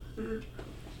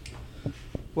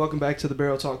Welcome back to the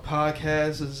Barrel Talk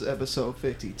Podcast. This is episode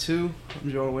 52.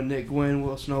 I'm joined with Nick Gwynn,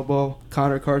 Will Snowball,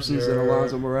 Connor Carsons, and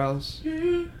Alonzo Morales.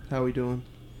 How we doing?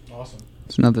 Awesome.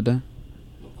 It's another day.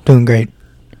 Doing great.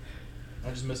 I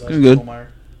just miss Doing good. Solmeyer.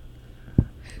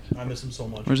 I miss him so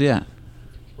much. Where's he at?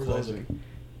 Where's Isaac?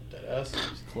 Dead ass.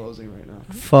 He's closing right now.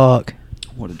 Fuck.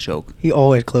 What a joke. He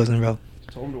always closing, bro.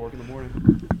 Told him to work in the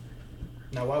morning.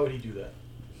 Now, why would he do that?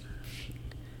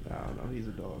 I don't know. He's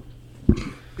a dog.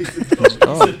 He's a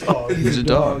dog. He's a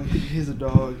dog. He's a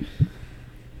dog.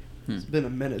 Hmm. It's been a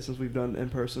minute since we've done in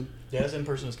person. Yeah, this in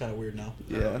person is kind of weird now.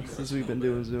 Yeah, since we've been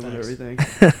doing Zoom and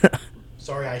Thanks. everything.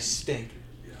 Sorry, I stink.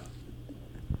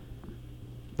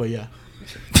 But yeah.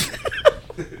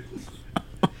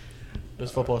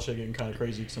 This football shit getting kind of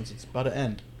crazy since it's about to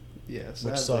end, Yeah, which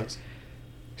sadly. sucks.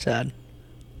 Sad.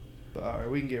 But all right,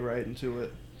 we can get right into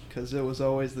it because it was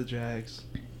always the Jags.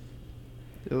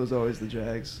 It was always the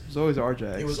Jags. It was always our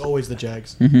Jags. It was always the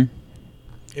Jags. Mm-hmm.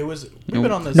 It was. We've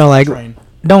been on this No, like- train.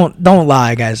 Don't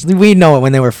lie, guys. We know it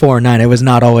when they were 4-9. It was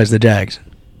not always the Jags.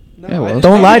 No, Yeah, it was.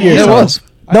 Don't lie to Yeah, it yourselves.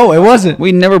 was. No, it wasn't.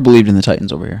 We never believed in the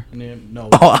Titans over here. No.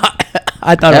 Oh,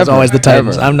 I thought it was Ever. always the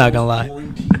Titans. Ever. I'm not gonna lie.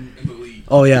 Boring team in the league.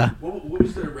 Oh yeah, What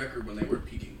was their record when they were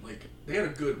peaking? Like they had a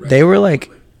good record. they were like,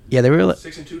 yeah, they were like,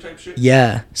 6-2 type shit.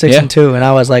 yeah, 6 Yeah. and 2, and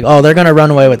I was like, oh, they're gonna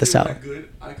run away with the If they were South. that good,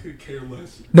 I could care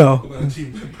less. No. About a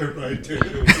team led by Ryan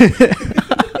Tannehill.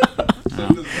 So it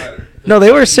doesn't matter. No,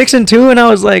 they were 6 and 2, and I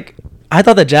was like, I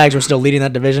thought the Jags were still leading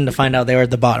that division to find out they were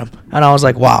at the bottom, and I was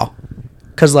like, wow,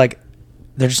 because like,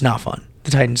 they're just not fun.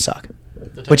 The Titans suck.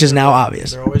 The Which is Titans now are-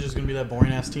 obvious. They're always just gonna be that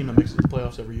boring ass team that makes it to the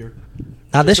playoffs every year.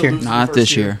 Not this Just to year. lose the Not first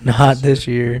this year. Not this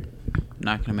year.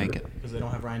 Not gonna make it. Because they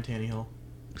don't have Ryan Tannehill.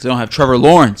 Because they don't have Trevor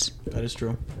Lawrence. That is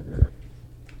true.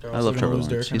 They're I also love gonna Trevor lose Lawrence.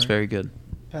 Derrick He's Henry. very good.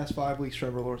 Past 5 weeks,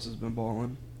 Trevor Lawrence has been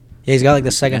balling. Yeah, he's got like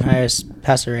the second highest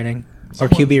passer rating or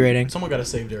Someone- QB rating. Someone got to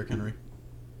save Derrick Henry.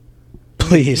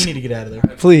 Please, He need to get out of there.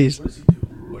 please. What does he do?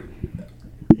 What,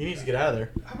 He needs to get out of there.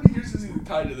 how many years is he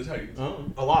tied to the Titans?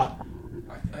 A lot.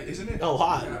 Isn't it? A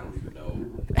lot. I don't even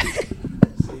know.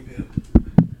 Save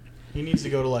him. He needs to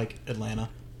go to like Atlanta.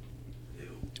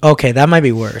 Okay, that might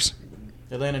be worse.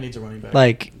 Atlanta needs a running back.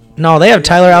 Like, no, they have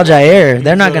Tyler Algier. He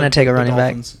They're needs not to gonna take a the running back.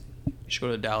 Dolphins. You should go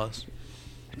to Dallas.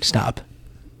 Stop.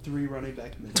 3 running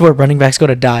back minutes. It's where running backs go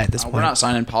to die at this We're not point.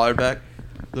 signing Pollard back.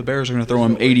 The Bears are gonna throw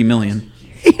him $80 million.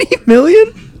 80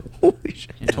 million? Holy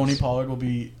shit. Tony Pollard will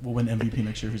win MVP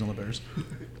next year if he's on the Bears.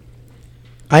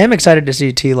 I am excited to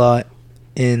see T-Law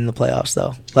in the playoffs,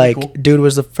 though. Like, Cool. dude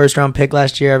was the first round pick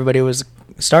last year. Everybody was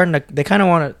starting to. They kind of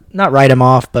want to not write him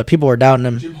off, but people were doubting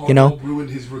him. Jim Harbaugh You know? ruined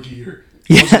his rookie year.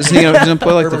 Yeah. Isn't he gonna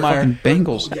play like the Urban Meyer. fucking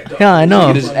Bengals? Yeah, I know.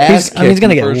 Get his ass He's kicked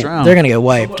gonna in get. the first round. They're gonna get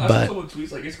wiped, Someone, I saw but someone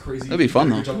tweets like it's crazy. That'd be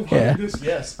fun, He did a though. good job of Yeah. finding this.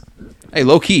 Yes. Hey,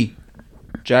 low key.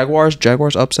 Jaguars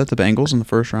upset the Bengals in the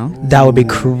first round. that would be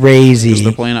Because crazy.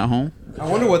 they're playing at home. I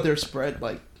wonder what their spread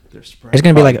like. Their spread. It's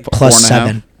gonna be like Probably plus 4.5.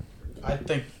 7. I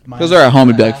think. Because they're at home,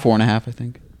 it'd be like 4.5, I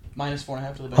think. Minus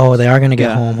 4.5 to the Bengals. Oh, they are gonna get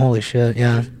Yeah. home. Holy shit!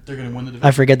 Yeah. They're gonna win the division.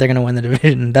 I forget they're gonna win the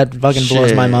division. That fucking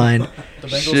blows my Shit. mind. The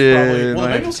Bengals Shit, probably. Well, might the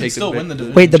have to Bengals can take still the win the big-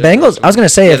 division. Wait, the Bengals. I was gonna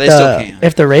say Yeah, they still can.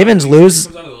 if the Ravens lose,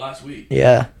 Comes down to the last week.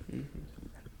 yeah,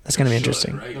 that's gonna be Should,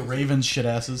 interesting. right? The Ravens shit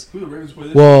asses. Who the Ravens play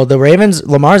this Well, the Ravens,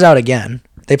 Lamar's out again.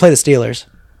 They play the Steelers,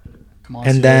 Come on.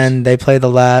 and Steelers. then they play and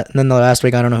then the last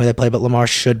week I don't know who they play, but Lamar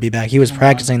should be back. He was Come on.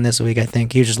 practicing this week, I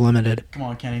think. He was just limited. Come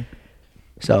on, Kenny.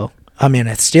 So I mean,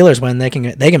 if Steelers win, they can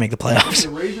make the If playoffs. the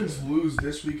Ravens lose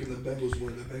this week and the Bengals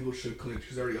win, the Bengals should clinch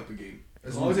because they're already up a game.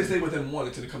 As long as they stay within one,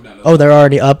 it's going to come down to Oh, they're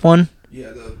already up one. Yeah,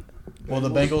 the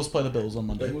Bengals play the Bills on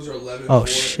Monday. Bengals are 11 Oh, 4,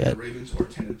 shit. and the Ravens are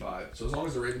 10-5. So as long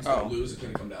as the Ravens don't lose, it's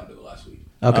going to come down to the last week.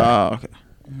 Okay, Oh, okay.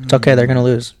 it's okay. They're gonna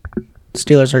lose.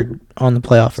 Steelers are on the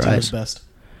playoff Steelers rise. best.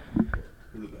 Who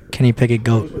the Bengals? Kenny Pickett Bengals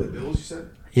goat. play the Bills, you said?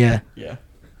 Yeah. Yeah.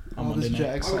 Oh, On Monday this night.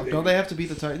 Jags. Why would they Don't be? they have to beat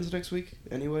the Titans next week,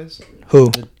 anyways? Who?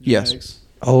 The- Yes. Jags.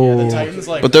 Oh, Yeah, the Titans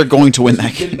like. But they're going to win It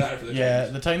that didn't game. matter for the Yeah,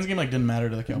 Titans. the Titans game like didn't matter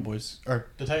to the Cowboys, or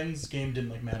the Titans game didn't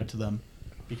like matter to them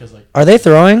because like are they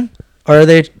throwing? Or are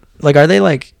they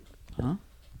like? Huh?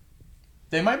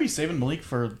 they might be saving Malik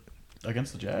for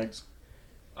against the Jags,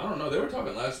 I don't know. They were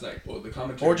talking last night. Well, the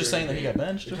commentary or just during saying that the he game- got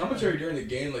benched. The commentary during the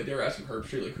game, like they were asking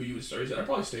Herbstreit like who you would start. He said I'd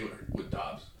probably stay with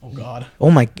Dobbs. Oh God,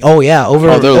 Oh yeah, over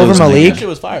Oh, they're over losing that Malik. shit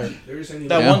was fired. They were just saying he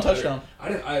That looked one better. touchdown.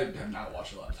 I have not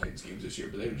watched a lot of Titans games this year,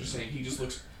 but they were just saying he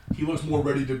looks more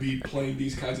ready to be playing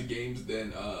these kinds of games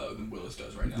than Willis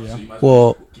does right now. Yeah. So you might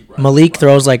Well, keep riding Malik the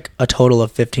throws like a total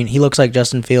of 15. He looks like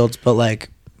Justin Fields, but like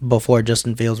before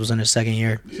Justin Fields was in his second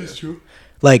year. Yeah. This is true.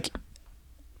 Like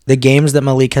the games that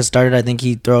Malik has started, I think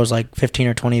he throws like 15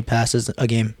 or 20 passes a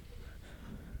game,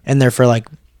 and they're for like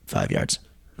 5 yards.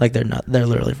 Like they're not. They're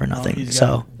literally for nothing. He's So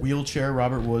got wheelchair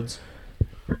Robert Woods.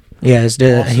 yeah, he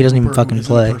doesn't even Cooper, fucking who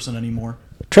isn't play. a person anymore.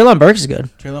 Traylon Burks is good.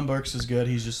 Traylon Burks is good.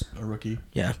 He's just a rookie.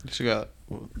 Yeah, You still got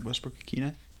Westbrook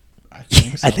Keenan. I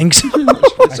think so. I think so.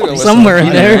 I think Somewhere so. in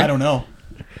I there. don't know.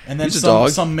 And then He's a dog.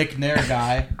 some McNair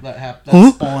guy that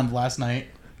Who? spawned last night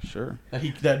Sure.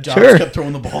 that Josh Sure. kept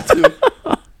throwing the ball to.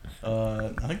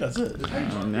 I think that's it.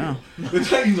 No. The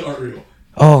Titans aren't real.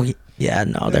 Oh yeah,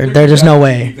 no, there's just no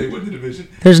way. They win the division.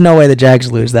 There's no way the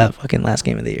Jags lose that fucking last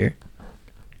game of the year.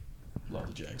 Love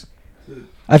the Jags.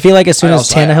 I feel like as soon as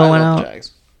Tannehill went love the out,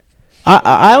 Jags.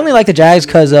 I only like the Jags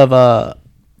because of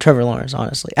Trevor Lawrence.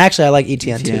 Honestly, actually, I like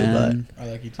ETN too, ETN. I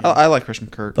like ETN. I like Christian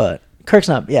Kirk. but Kirk's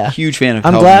not. Yeah, Huge fan of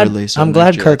I'm Calvin glad. Ridley, so I'm Nick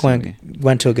glad Chubb Kirk to me.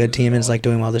 went to a good team and is like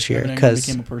doing well this year Evan Ingram because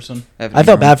became a person. Evan I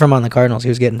felt Ingram bad for him on the Cardinals. He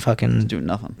was getting fucking doing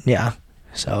nothing. yeah.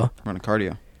 So Running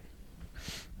cardio.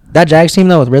 that Jags team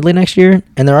though with Ridley next year,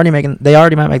 and they already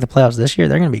might make the playoffs this year.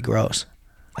 They're gonna be gross.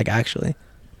 Like actually,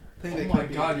 I think they Oh my could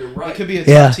be- God, you're right. It could be a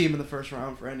Yeah. top team in the first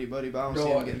round for anybody, but I don't see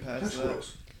them getting past That's that.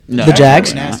 gross. No, The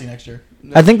Jags? are nasty next year.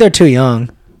 I think they're too young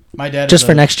My dad just is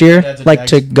for a- next my year. dad's a Like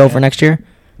to Jags go fan. for next year.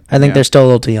 I think Yeah. they're still a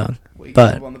little too young. What, you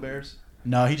but- give up on the Bears?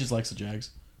 No, he just likes the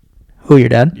Jags. Who, your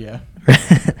dad? Yeah.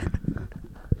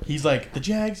 He's like, the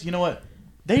Jags, you know what?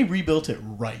 They rebuilt it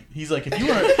right. He's like, if you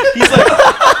want to, he's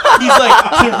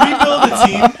like, to rebuild the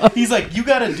team, he's like, you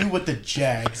got to do what the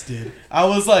Jags did. I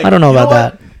was like, I don't know you about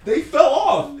what? that. They fell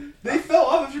off. They fell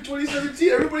off after 2017.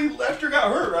 Everybody left or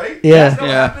got hurt, right? Yeah. That's how it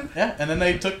Yeah. happened? Yeah, and then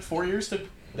they took 4 years to,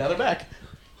 now they're back.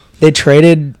 They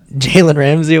traded Jalen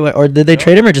Ramsey away, or did they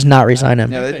trade him or just not re-sign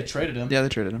him? Yeah, They, they- traded him. Yeah, they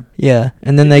traded him. Yeah,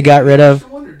 and then they got rid of. I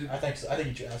wonder, did- I think so. I think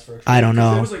you should ask for a trade. I don't There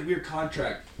know. was like weird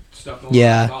contract stuff going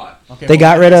Yeah. on. I thought. Okay, They well,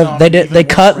 got rid it's of. on They did. even They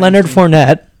worse cut for Leonard anything.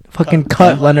 Fournette. Fucking cut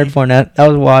Cut Leonard Lenny. Fournette. That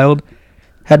was wild.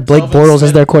 Had Blake Telvin Bortles as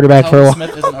Smith- their quarterback for a Telvin while.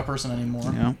 Smith isn't a person anymore.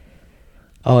 Yeah.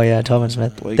 Oh yeah, Telvin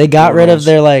Smith. Blake They got rid of Bortles.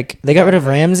 their They got rid of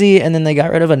Ramsey, and then they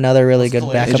got rid of another really good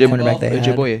Calais backup Campbell? cornerback they AJ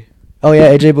had. Boye. Oh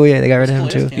yeah, AJ Bouye. They got rid of him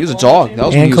Calais too. He was a Campbell on dog. the That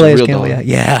was team? when And he was a Calais real Campbell. dog.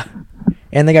 Yeah.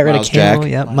 And they got rid Miles of Campbell.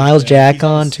 Jack. Yep. Miles Miles Jack. Jack He's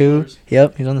on on the too. Steelers.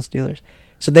 Yep. He's on the Steelers.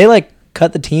 So they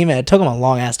got the team, and it took them a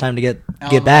long ass time to get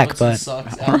Allen back, Robinson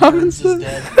but sucks. Allen Hurns is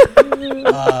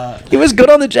dead. he was good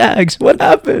on the Jags. What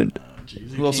happened?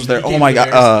 Jeez, Who else was he there? came Oh my to the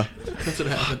God. Bears. That's what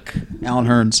happened. Alan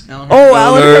Hearns. Allen Oh, Hurns.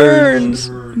 Alan Hearns.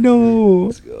 Hearns.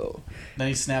 No. Then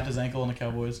he snapped his ankle on the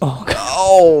Cowboys. Oh God.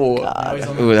 Oh. Now he's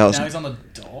on Ooh, that was- now he's on the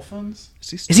Dolphins.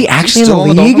 Is he actually in still the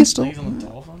on league? Dolphins I still? think he's on the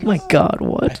Dolphins. Oh my God. I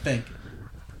What? think.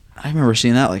 I remember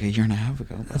seeing that like a year and a half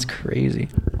ago. That's crazy.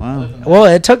 Wow. Well,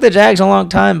 it took the Jags a long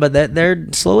time, but they're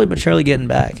slowly but surely getting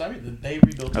back. So, I mean, they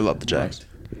rebuilt. I love the it Jags.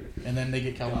 right. And then they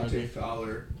get Calvin Dante Ridley.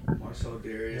 Fowler, Marcel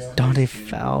Darius. Yeah. Dante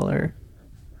Fowler.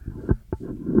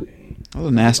 Dang. That was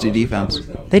a nasty defense.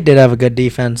 They did have a good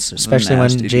defense, especially when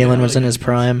nasty Jalen defense. was in his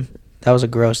prime. That was a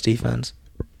gross defense.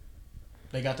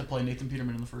 They got to play Nathan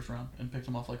Peterman in the first round and picked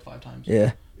him off like 5 times.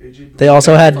 Yeah. AJ They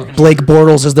also had Fucking Blake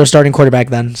Bortles as their starting quarterback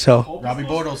then. So, Paul Robbie Posluszny.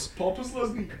 Bortles. Paul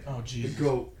Posluszny. Oh The jeez.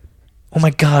 GOAT. oh my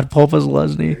God, Pulpus Yeah,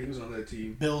 Lesney. he was on that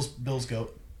team. Bills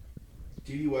goat.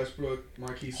 D.D. Westbrook,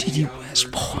 Marquise D.D. Lee, Allen Hurns,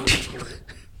 Westbrook.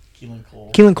 Keelan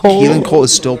Cole. Keelan Cole. Keelan Cole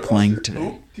is still playing today.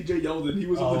 Who? T.J. Yeldon. He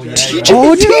was Oh, on the yeah, Jags. yeah.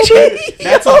 Oh, TJ.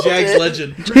 That's a Jags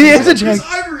legend. He is a Chris Jags.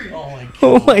 Ivory. Oh my god.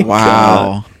 Oh my God.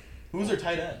 Wow. Who's their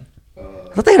tight end?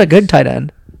 I thought they had a good tight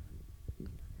end.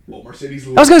 Well, Mercedes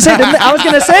Lewis. I was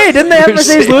gonna say, didn't they have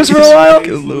Mercedes Lewis for a while?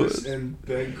 Mercedes Lewis. Lewis and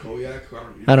Ben Koyak.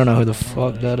 I don't know who the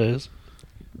fuck that is.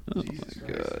 Oh Jesus my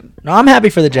Christ. God. No, I'm happy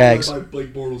for the Jags. By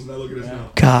Blake Bortles. Now look at us Yeah.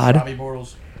 now. God. Robbie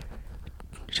Bortles.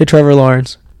 To Trevor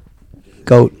Lawrence.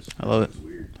 Goat. I love it.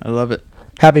 I love it.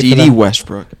 Happy for D.D. them.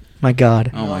 Westbrook. My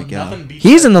God. Oh my God. Nothing beats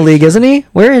He's that in the league, picture. isn't he?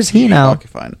 Where is he now? Fuck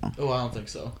if I know. Oh, I don't think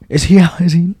so. Is he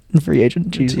a free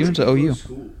agent? He Jesus. went to OU.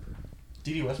 School.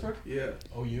 D.D. Westbrook? Yeah.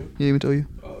 OU? Yeah, he went to OU.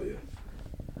 Oh yeah.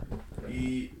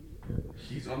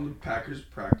 He's on the Packers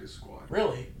practice squad.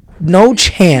 Really? No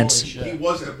chance. Holy shit. He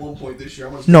was at one point this year.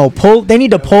 I'm gonna No, say- they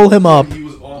need to pull him up. He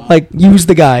was on. Like, use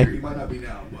the guy. He might not be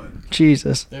now, but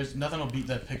Jesus. There's nothing will beat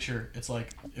that picture. It's like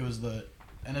it was the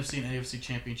NFC and AFC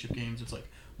championship games. It's like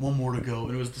one more to go,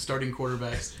 and it was the starting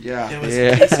quarterbacks. Yeah. It was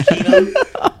Yeah. Case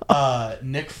Keenum,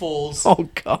 Nick Foles, Oh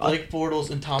God. Blake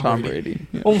Bortles, and Tom Tom Brady. Brady.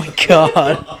 Yeah. Oh my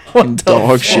God. What the Dog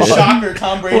fuck? shit. Shocker!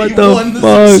 Tom Brady What the won the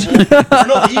fuck? Super Bowl. Or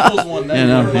no, the Eagles won. Yeah,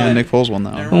 no. Never Yeah, mind. Nick Foles won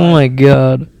that Never one. Oh my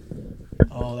God.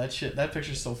 Oh, that shit! That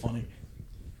picture's so funny.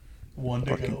 One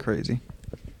to Fucking go. crazy.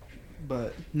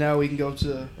 But now we can go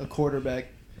to a quarterback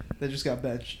that just got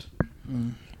benched.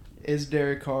 Mm. Is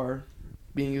Derek Carr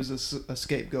being used as a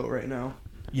scapegoat right now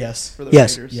Yes. for the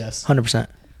Yes. Raiders? Yes. 100%.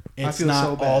 It's feel not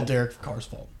so all bad. Derek Carr's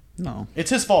fault. No. It's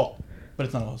his fault, but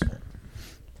it's not all his fault.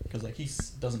 because like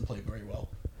doesn't play very well.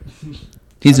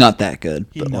 He's not that good,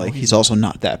 but No, like he's he's not. also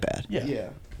not that bad. Yeah. Yeah.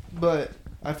 But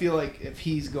I feel like if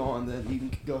he's gone, then you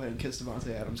can go ahead and kiss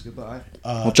Devontae Adams goodbye.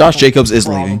 Well, Josh Jacobs is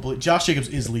leaving. Josh Jacobs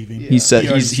is leaving. Yeah. He said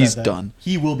already he's that. done.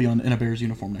 He will be in a Bears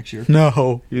uniform next year.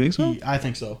 No, you think so? I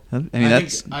think so. I mean,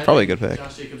 that's I probably a think good pick.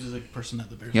 Josh Jacobs is a person that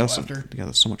the Bears He go also after.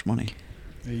 got so much money.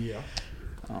 Yeah.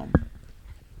 Um,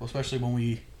 Well, especially when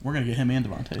we're gonna get him and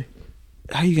Devontae.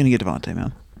 how are you gonna get Devontae,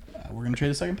 man? We're gonna trade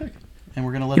the second pick, and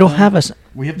we're gonna let. You don't them- have us.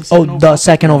 We have the Oh, second the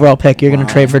second overall pick. You're going Wow.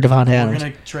 to trade for Devontae We're Adams.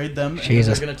 gonna trade them. And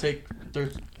Jesus. they're gonna take their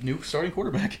new starting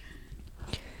quarterback.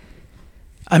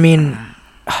 I mean,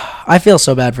 I feel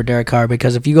so bad for Derek Carr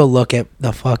because if you go look at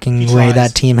the fucking He way tries.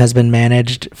 that team has been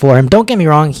managed for him, don't get me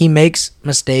wrong, he makes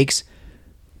mistakes.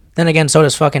 Then again, so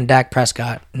does fucking Dak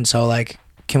Prescott. And so, like,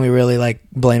 can we really, like,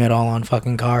 blame it all on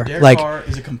fucking Carr? Derek Like, Carr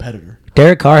is a competitor.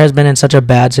 Derek Carr has been in such a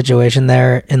bad situation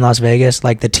there in Las Vegas.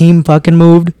 Like, the team fucking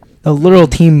moved. The literal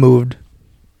team moved.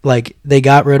 Like, they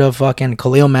got rid of fucking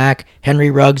Khalil Mack.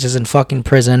 Henry Ruggs is in fucking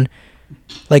prison.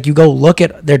 Like, you go look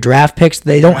at their draft picks.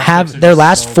 They don't Draft have picks are their just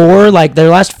last so four. bad. Like, their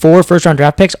last four first-round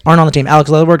draft picks aren't on the team. Alex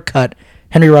Leatherwood cut.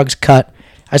 Henry Ruggs cut.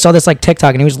 I saw this, like,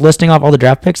 TikTok, and he was listing off all the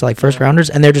draft picks, like, first-rounders,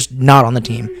 and they're just not on the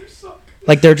team.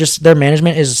 Like, their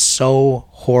management is so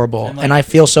horrible. And, like, And I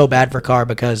feel so bad for Carr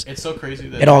because, It's so crazy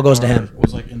that It all goes to Carr him.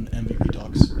 Was like in MVP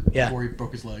talks. Yeah. Before he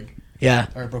broke his leg yeah.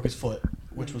 or broke his foot,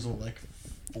 which was like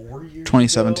 4 years.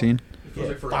 2017. Ago? Feels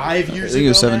like forever. 5 years I think it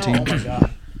was ago now? 17. Oh my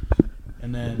god.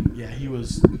 And then he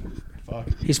was. Fuck.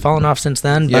 He's fallen off since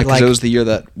then, Yeah, but, because like, it was the year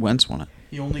that Wentz won it.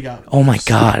 He only got. oh, my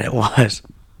God, it was.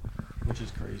 Which is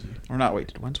crazy. Or not? Wait,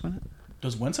 did Wentz win it?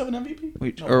 Does Wentz have an MVP?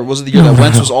 Wait, No. or was it the year that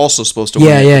Wentz was also supposed to win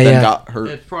Yeah, it, yeah, but then yeah. got hurt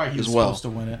It's probably he was as well? supposed to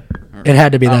win it. Or- It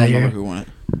had to be I don't that remember year. who won it.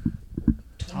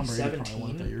 Tom Brady probably won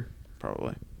it that year.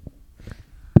 Probably.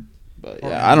 But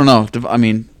yeah, I don't know. I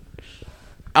mean,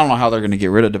 I don't know how they're going to get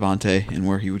rid of Devontae and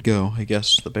where he would go. I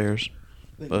guess the Bears.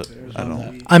 think But the Bears I would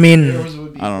don't- be- I mean, Bears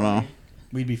would be I don't know. fine.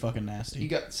 We'd be fucking You nasty.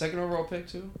 got second overall pick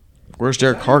too. Where's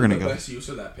Derek Carr going to The go? best use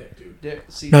of that pick,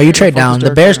 dude. No, you trade down.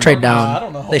 The Bears trade I down.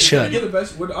 don't know. They He's gonna should. get the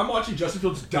best. When I'm watching Justin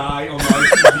Fields die on live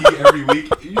TV every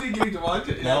week. You think getting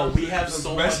Devontae? No, Adams we is have the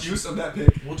so best much- use of that pick.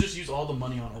 We'll just use all the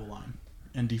money on O-line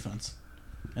and defense.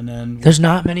 And then There's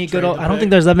not many good. Trade the I don't pick.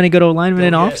 think there's that many good O linemen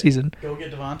in Go off get- season. go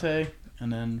get Devontae,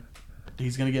 and then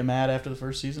he's gonna get mad after the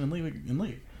first season and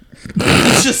leave.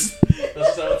 That's just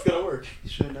how it's gonna work. You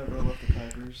should have never left the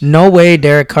Packers. No way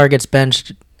Derek Carr gets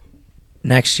benched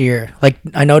next year. Like,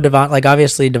 I know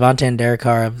obviously Devontae and Derek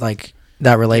Carr have, like,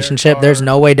 that relationship. Carr- There's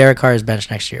no way Derek Carr is benched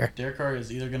next year. Derek Carr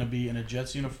is either gonna be in a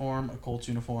Jets uniform, a Colts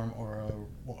uniform, or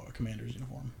a Commander's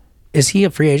uniform. Is he a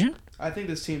free agent? I think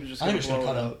this team is just I gonna think they're blow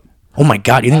just it gonna cut up. Oh my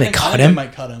God! You think they I cut think him? They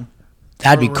might cut him.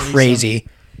 That'd be Or release him. crazy.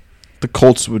 The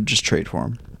Colts would just trade for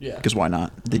him. Yeah. Because why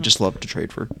not? They just love to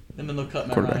trade for. And then they'll cut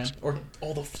Matt Quarterbacks. Ryan.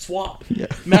 Or the swap. Yeah.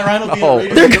 Matt Ryan will be No. a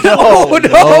Raiders They're uniform.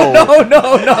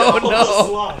 no.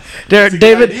 Swap. Derek, It's a good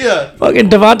David, idea. fucking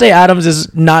Devontae Adams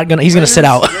is not gonna. He's gonna sit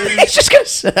out. Raiders- He's just gonna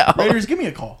sit out. Raiders, give me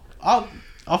a call. I'll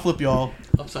flip you all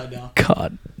upside down.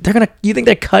 God, they're gonna. You think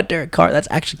they cut Derek Carr? That's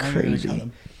actually I'm gonna cut crazy.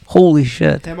 him. Holy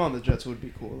shit! Him on the Jets would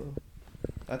be cool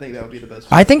though. I think that would be the best.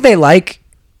 I think they like.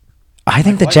 I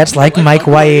think the White? Jets like Like Mike Mike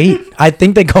White. White? I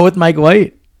think they go with Mike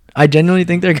White. I genuinely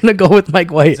think they're gonna go with Mike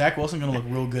White. Zach Wilson gonna look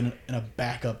real good in a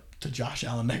backup to Josh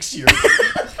Allen next year.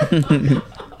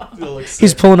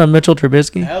 He's pulling a Mitchell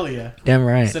Trubisky. Hell yeah. Damn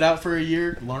right. Sit out for a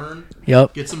year, learn,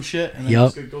 Yep. get some shit, and then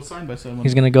Yup. just go sign by someone.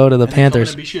 He's gonna go to the And then come in Panthers.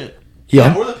 and be shit.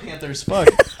 Yup. Yeah, or the Panthers. Fuck.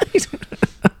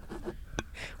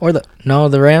 Or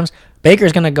the Rams.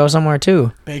 Baker's gonna go somewhere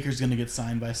too. Baker's gonna get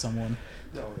signed by someone.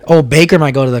 Oh, Baker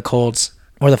might go to the Colts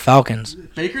or the Falcons.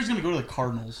 Baker's gonna go to the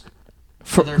Cardinals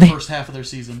for For, their first half of their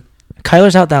season.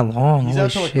 Kyler's out that long. He's Holy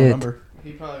out till like shit! November.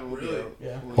 He probably will Really? be out.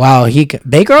 Yeah. Wow,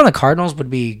 Baker on the Cardinals would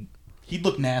be. He'd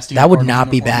look nasty. in That a would Cardinals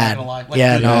not be uniform, bad. not gonna lie.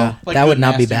 Yeah, good- no, that would good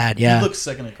not be nasty. bad, yeah. He looks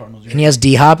second at Cardinals. And he has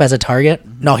D Hop as a target.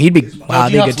 No, he'd be. No, Wow,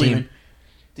 that'd be a D-Hop's good team. leaving.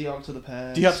 D-Hop to the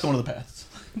pass. D-Hop's going to the Pats.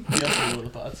 D-Hop's going to the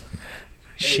Pats.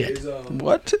 Shit.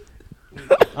 What?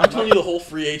 I'm telling you the whole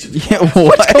free agent. Yeah, class.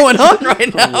 What's going on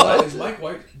right now? Is Mike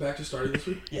White back to starting this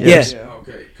week? Yes. Yeah.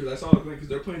 Okay, because I saw it because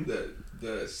they're playing the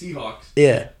Seahawks.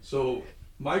 Yeah. So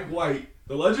Mike White,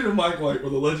 the legend of Mike White, or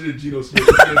the legend of Geno Smith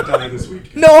is going to die this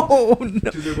week. No.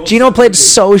 They're both Gino played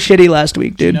so. so shitty last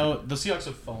week, You dude. know, the Seahawks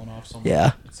have fallen off so much.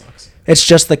 Yeah. It sucks. It's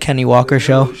just the Kenny Walker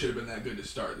show. Really should have been that good to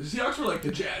start. The Seahawks were like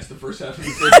the Jazz the first half of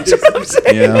the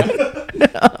season.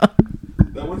 Yeah.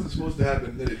 That wasn't supposed to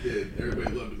happen, then it did.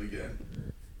 Everybody loved him again.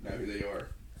 Now here they are,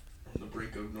 on the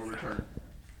brink of no return.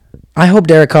 I hope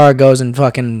Derek Carr goes and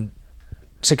fucking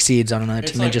succeeds on another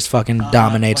It's team like, and just fucking uh,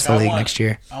 dominates like the league I want- next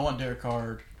year. I want Derek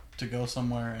Carr to go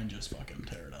somewhere and just fucking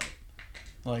tear it up.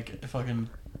 Like, fucking...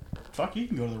 Fuck, you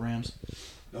can go to the Rams.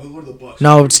 No, go to the Bucks.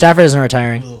 No, Stafford isn't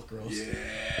retiring. Ugh, gross. Yeah.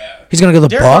 He's gonna go to the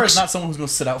Derek Carr is Bucks. not someone who's going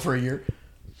to sit out for a year.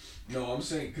 No, I'm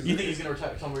saying... Cause You think he's going to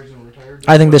retire? Tom Brady's going to retire?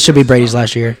 I think this should be Brady's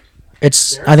last year. I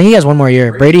think he has one more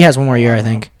year. Brady has one more year. I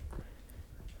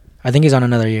think he's on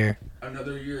another year.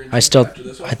 Another year I still, after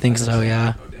this one? I think so.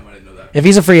 Yeah. Oh, damn, I didn't know that. If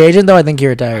he's a free agent though, I think he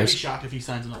I'd be retires. shocked if he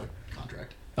signs another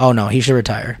contract. Oh no, he should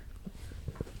retire.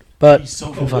 But He's so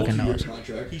who good. fucking Multi-year knows?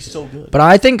 contract. He's so good. But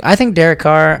I think Derek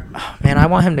Carr, man, I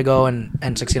want him to go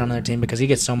and succeed on another team because he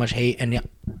gets so much hate and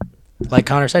like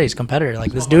Connor said, he's a competitor.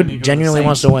 Like this Oh, he goes to dude the genuinely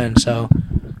wants to Saints. win. So,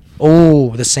 oh,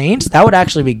 the Saints? That would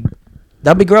actually be,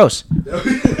 that'd be gross.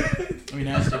 I mean,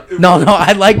 nasty. No,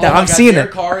 I like that. Oh my I'm God, seeing Derek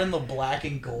it. Carr in the black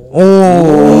and gold. You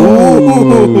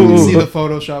see the Oh.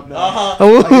 Photoshop now.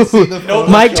 Uh-huh. I can see the No, Photoshop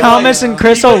Mike Like, Thomas and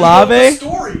Chris He goes Olave. the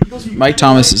story. He goes from Mike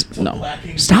Thomas is no. black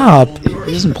and Stop. gold.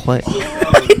 He doesn't play.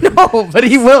 No, but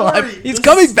he will. Sorry, He's this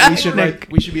coming is- back. We should Nick.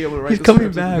 we should be able to write He's the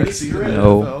coming scripts of the back. next season of the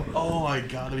No. NFL. Oh my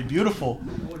God, that'd be beautiful.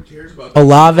 No one cares about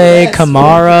Olave, Yes.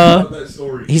 Kamara. that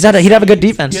story. He'd have a good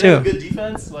defense He'd have a too. good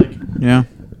defense. Like, Yeah.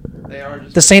 They are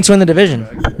just The Saints win the division.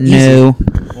 No.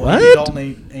 well, What? Andy Dalton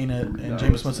ain't it, and No,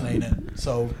 James it's Winston not. ain't it.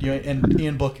 So and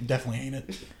Ian Book definitely ain't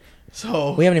it.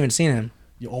 So We haven't even seen him.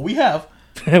 well, we have.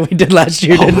 We did last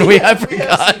year, Oh, didn't we? we I have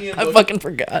forgot. seen Ian I Book. fucking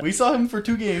forgot. We saw him for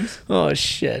 2 games. Oh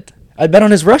shit! I bet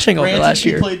on his rushing over Granted, last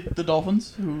he year. played the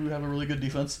Dolphins, who have a really good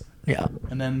defense, Yeah,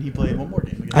 and then he played one more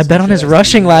game. I bet on his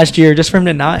rushing last year just for him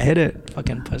to not hit it.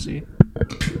 Fucking pussy.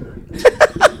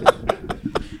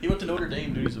 He went to Notre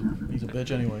Dame, dude. He's a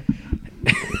bitch anyway.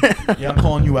 Yeah, I'm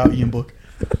calling you out, Ian Book.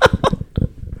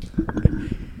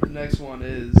 The next one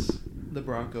is the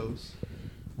Broncos.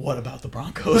 What about the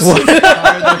Broncos? Fire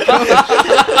their coach.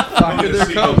 Fire their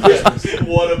coach.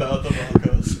 What about the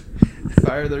Broncos?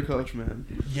 Fire their coach, man.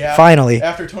 Yeah. Finally.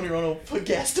 After Tony Romo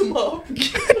gassed him up. Did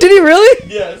he really?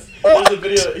 Yes. There's a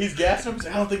video. He's gassing him.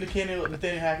 Saying, I don't think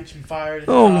Nathaniel Hackett should be fired.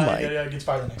 Oh my- Yeah, gets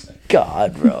fired the next day.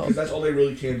 God, bro. Because that's all they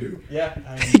really can do. Yeah.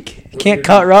 I He mean, can't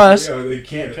cut Russ. Yeah, they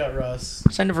can't can't. cut Russ.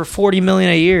 Signed him for $40 million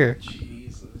a year.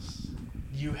 Jesus.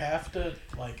 You have to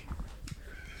like.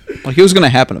 Like it was gonna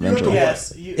happen eventually.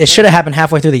 Yes. It should have happened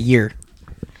halfway through the year,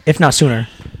 if not sooner.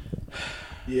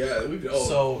 Yeah, we know.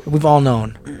 So We've all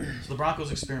known. the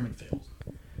Broncos experiment failed.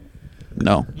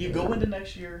 No. You go into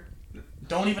next year,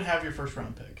 don't even have your first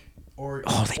round pick, or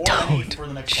Oh, they or any don't. for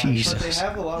the next Jesus. But they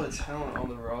have a lot of talent on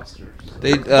the roster. so-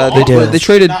 They They do. they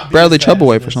traded Not be Bradley as Chubb bad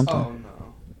away as for this. something. Oh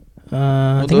no.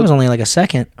 I think it was only like a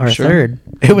second or a Sure? third.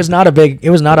 It was not a big. It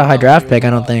was not a high draft pick. I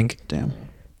don't think. Damn.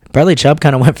 Bradley Chubb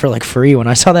kind of went for like free when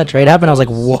I saw that trade happen. I was like,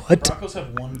 The what? Broncos have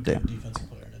one good Damn. defensive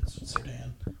player, and it's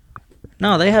Sertan.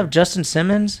 No, they have Justin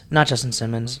Simmons. Not Justin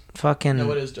Simmons. Fucking.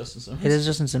 No, it is Justin Simmons. It is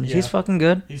Justin Simmons. Yeah. He's fucking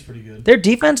good. He's pretty good. Their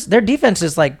defense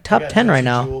is like top They got 10 right Jackson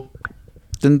now. Jewell.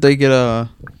 Didn't they get a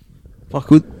fuck?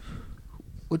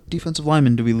 What defensive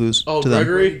lineman do we lose Oh, to them?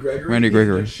 Gregory? Randy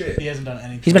Gregory. Shit. He hasn't done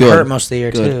anything. He's been Good. hurt most of the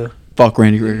year Good. too. Fuck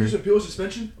Randy Did he Gregory. just appeal a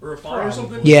suspension or a fine or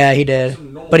something? Yeah, he did.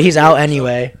 Some normal But he's out stuff.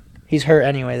 anyway. He's hurt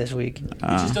anyway this week. It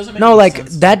just doesn't make No, any like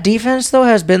sense. that defense though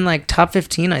has been like top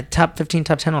 15,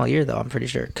 top 10 all year though. I'm pretty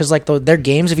sure because like their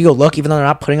games, if you go look, even though they're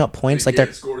not putting up points, like They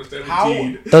they're scored instead of How,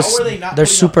 Teed. Those- how are they not they're putting up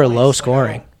super points? low Like,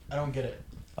 scoring. I don't get it.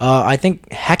 I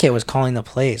think Hackett was calling the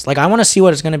plays. Like I want to see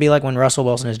what it's going to be like when Russell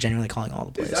Wilson is genuinely calling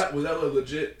all the Was plays. that like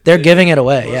legit? They're giving it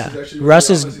away. Russ Yeah, is actually Russ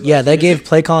really is. honest, he's Yeah, like- they gave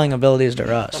play calling abilities to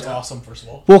Russ. That's awesome, first of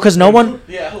all. Well, because no one.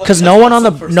 Yeah, like, Because that's no one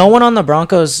awesome, on the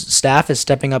Broncos staff is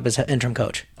stepping up as interim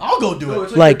coach. I'll go do No, it.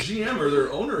 it's like- like their GM or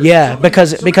their owner. or Yeah, somebody- because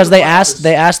somebody they in the asked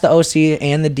office. the OC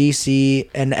and the DC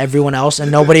and everyone else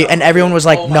and nobody and everyone was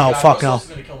like, Oh my no, God, fuck Russell no. Wilson's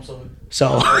gonna kill him so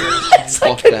So it's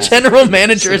like the that. general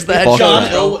manager is the head Fuck John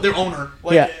that. coach. their owner.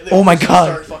 Like, Yeah. the Oh my owner's gonna God.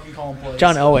 start fucking calling plays.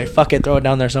 John Elway, fuck it, throw it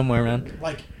down there somewhere, man.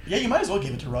 Like, yeah, you might as well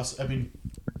give it to Russ. I mean,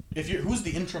 if you who's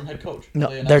the interim head coach? No, Have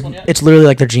they announced they're one yet? it's literally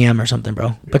like their GM or something,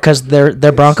 bro. Because their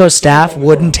Broncos staff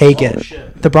wouldn't take Oh, it.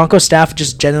 shit. The Broncos staff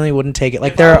just genuinely wouldn't take it.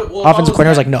 Like If their I- well, if I offensive was coordinator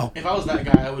was that- like, no. If I was that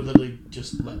guy, I would literally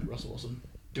just let Russell Wilson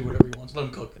do whatever he wants. Let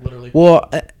him cook, literally. Well,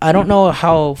 I don't know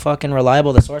how fucking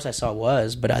reliable the source I saw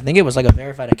was, but I think it was like a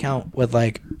verified account with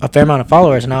like a fair amount of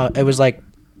followers, and now it was like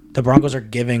the Broncos are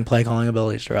giving play calling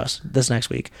abilities to us this next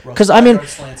week. Because I mean,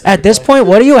 at this point,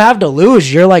 what do you have to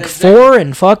lose? You're like 4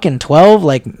 and fucking 12.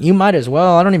 Like you might as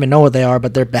well. I don't even know what they are,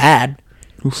 but they're bad.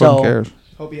 Who So- fucking cares?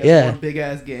 Hope he has Yeah. one big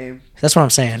ass game. That's what I'm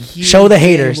saying. Huge Show the game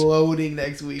haters. Loading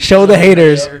next week. Show the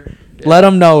haters. Yeah. Let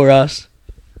them know, Russ.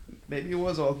 Maybe it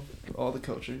was all the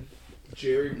coaching.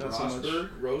 Jerry Not so much.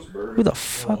 Roseberg. Who the Oh,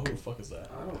 fuck? who the fuck is that?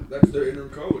 I don't. That's their interim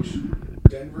coach.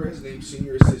 Denver has named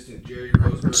senior assistant Jerry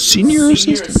Roseberg. Senior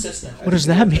assistant? What does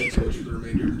that mean? Coach for the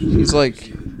remainder of the He's 2020 like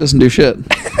season. doesn't do shit.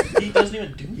 He doesn't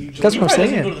even do. That's He what I'm probably doesn't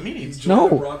saying. Go to the He meetings. joined No.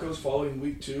 the Broncos following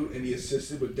week 2, and he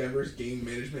assisted with Denver's game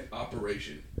management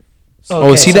operation.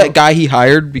 Oh, is he Okay, so- that guy he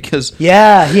hired because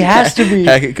Yeah, he has to be.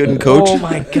 Hackett couldn't coach Oh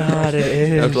my god, it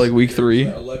is. after like week 3?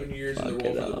 11 years in the Fuck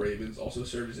role it for the up. Ravens. Also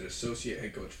served as an associate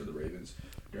head coach for the Ravens.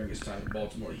 During his time in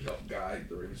Baltimore, he helped guide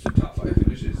the Ravens to top 5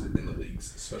 finishes in the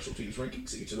league's special teams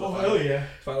rankings each of the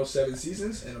final 7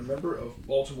 seasons, and a member of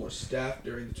Baltimore's staff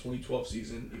during the 2012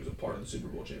 season. He was a part of the Super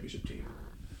Bowl championship team.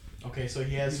 Okay, so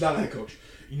he has. He's not a head coach.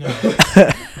 No,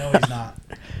 no, he's not.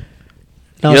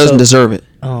 No, He doesn't so- deserve it.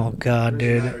 Oh god,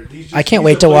 Doesn't matter. dude. He's just- I can't he's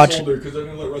wait a to watch. placeholder 'cause they're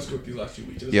gonna let Russ cook these last 2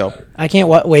 weeks. It doesn't Yep. matter. I can't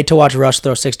wait to watch Russ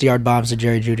throw 60-yard bombs to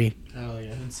Jerry Judy. Oh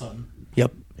yeah, and Sutton.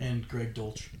 Yep. And Greg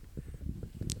Dolch.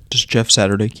 Does Jeff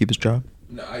Saturday keep his job?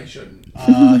 No, I shouldn't.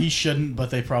 He shouldn't, but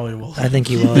they probably will. I think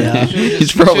he will. Yeah.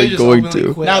 He's probably going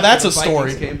to. Now that's a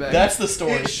story. That's the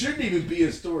story. It shouldn't even be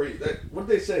a story. What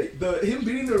did they say? Him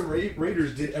beating the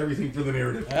Raiders did everything for the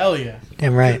narrative. Hell yeah,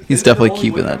 Damn right. He's Isn't that the definitely only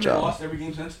keeping win that time they job. Lost every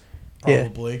game since? Yeah.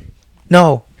 probably.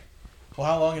 No. Well,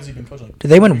 how long has he been coaching? Did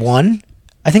they win one?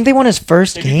 I think they won his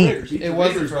first They beat game. Raiders. Beat It the was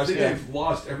the Raiders, but I first think game. they've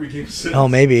lost every game since. Oh,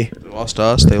 maybe. They lost to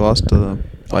us. They lost to the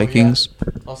Vikings.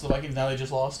 Also, the Vikings now they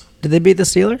just lost. Did they beat the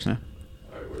Steelers? Yeah.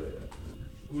 All right, where are they at?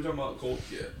 Who talking about Colts?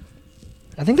 Yeah.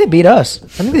 I think they beat us. I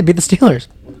think they beat the Steelers.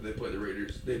 When did they play the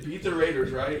Raiders? They beat the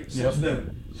Raiders, right? Yep. Since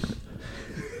then.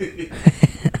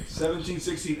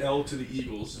 17-16 L to the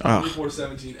Eagles, Ugh.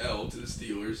 24-17 L to the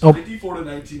Steelers, Oh.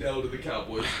 54-19 L to the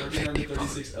Cowboys,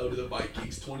 39-36 L to the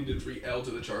Vikings, 20-3 L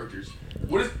to the Chargers.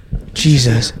 What is?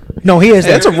 Jesus. No, he is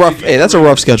Hey, that's there. a rough. Hey, that's a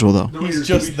rough schedule though. The He's Raiders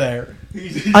just beat- there.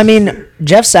 he's I mean, there.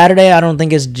 Jeff Saturday, I don't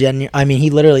think is genuine. I mean, he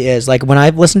literally is. Like, when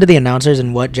I've listened to the announcers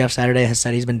and what Jeff Saturday has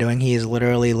said he's been doing, he is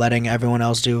literally letting everyone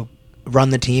else run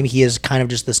the team. He is kind of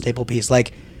just the staple piece.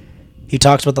 Like, he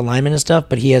talks about the linemen and stuff,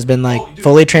 but he has been, like, Oh, dude,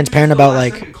 fully it's transparent the about,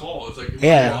 last like, second call. It's like,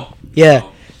 yeah. wow. Yeah.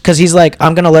 Wow. Because he's like,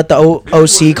 I'm going to let the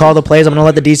OC call the plays. I'm going to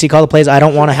let the DC call the plays. I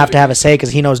don't want to have a say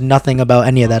because he knows nothing about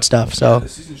any of that stuff. So, The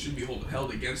season shouldn't be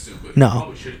held against him, but No. he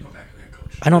probably shouldn't come back as head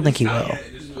coach. I don't think It's he not will. yet.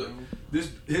 This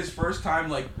his first time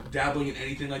like dabbling in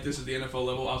anything like this at the NFL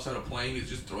level outside of playing is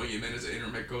just throwing him in as an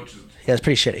interim head coach. yeah, it's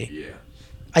pretty shitty. Yeah.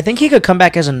 I think he could come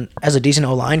back as a decent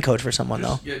O-line coach for someone,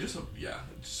 though. Just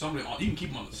somebody. You can keep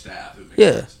him on the staff. It makes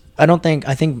Yeah. sense.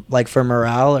 I think like for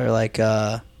morale or like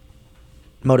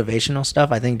motivational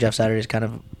stuff, I think Jeff Saturday is kind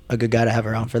of a good guy to have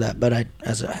around for that. But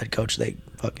as a head coach, they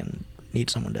fucking need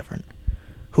someone different.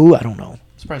 Who? I don't know.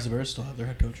 Surprised the Bears still have their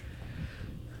head coach,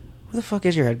 Who the fuck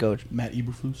is your head coach? Matt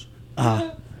Eberflus.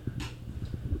 Yeah,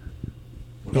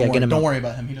 get him Don't out. worry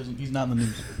about him. He's not in the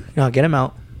news. No, get him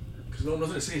out. Because no one knows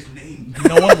how to say his name.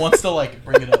 No one wants to like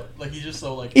bring it up. Like he's just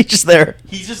so like He's just there.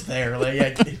 he's just there.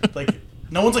 Like like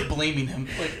no one's like blaming him.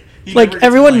 Like he Like never gets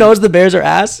everyone blamed. knows the Bears are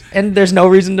ass, and there's no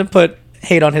reason to put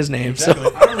hate on his name. Exactly.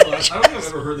 So I don't know. I don't think I've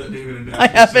ever heard that name in a national I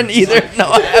haven't sentence. either. No,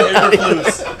 I haven't either.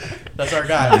 Eberflus. That's our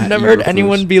guy. I've never heard Eberflus.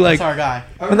 anyone be like, That's our guy.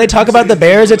 when they talk about the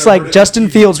Bears, it's like Justin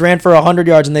Fields ran for 100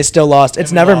 yards and they still lost.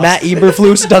 It's And we never lost. Matt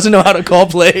Eberflus doesn't know how to call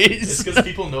It's plays. because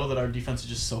people know that our defense is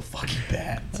just so fucking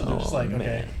bad. So they're just Oh, like, okay,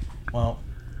 man. well,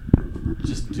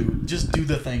 just do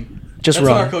the thing. Just That's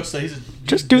what run. our coach says.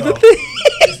 Just do the go. thing.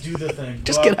 Just do the thing.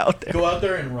 Just Go get out there. Go out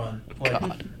there and run. Like,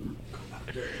 God.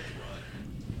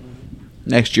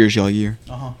 Next year's y'all year.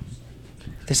 uh huh.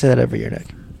 They say that every year,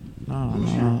 Nick.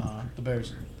 No, The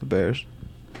Bears. the Bears.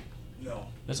 No.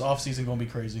 This offseason gonna be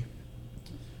crazy.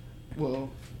 Well,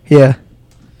 Yeah.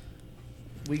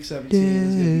 week 17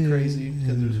 is gonna be crazy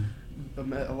because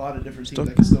there's a lot of different teams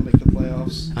that can still make the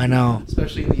playoffs, I know.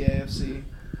 especially in the AFC.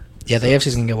 Yeah, the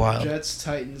AFC's going to get wild. Jets,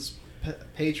 Titans,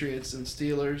 Patriots, and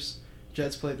Steelers.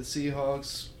 Jets play the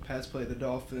Seahawks. Pats play the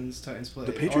Dolphins. Titans play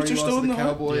The Patriots already are lost still to in the the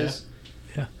hunt? Cowboys.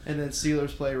 Yeah. And then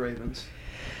Steelers play Ravens.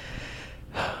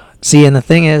 See, and the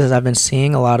thing is I've been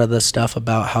seeing a lot of the stuff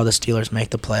about how the Steelers make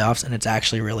the playoffs, and it's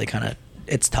actually really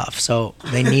it's tough. So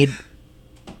they need,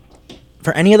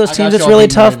 for any of those I teams, got it's y'all really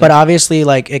beating tough, but Ravens. obviously,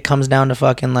 like, it comes down to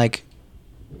fucking, like,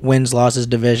 wins, losses,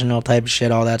 divisional type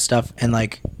shit, all that stuff. And,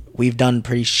 like, we've done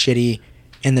pretty shitty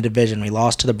in the division. We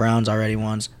lost to the Browns already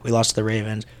once. We lost to the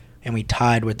Ravens, and we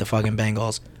tied with the fucking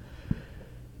Bengals.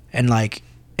 And, like,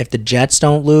 if the Jets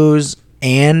don't lose,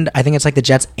 and I think it's like the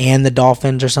Jets and the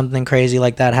Dolphins or something crazy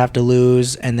like that have to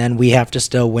lose, and then we have to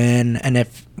still win. And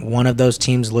if one of those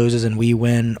teams loses and we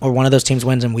win, or one of those teams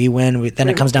wins and we win, then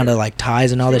it comes down to, like,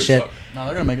 ties and all this shit. No,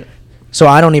 they're gonna make it. So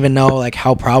I don't even know, like,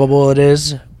 how probable it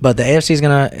is, but the AFC is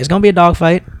gonna be a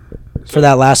dogfight. for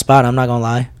that last spot. I'm not gonna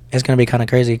lie, it's gonna be kind of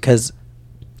crazy because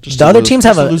Just the to other lose- teams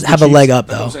just have to lose the a leg Chiefs. up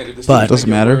That's what though. I'm saying. If the But Steelers Doesn't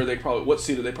make it, matter. where what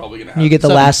seed are they probably going to have? you get the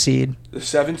 7. last seed, the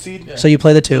 7th seed? Yeah. so you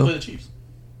play the They'll 2. play the Chiefs.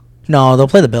 No, they'll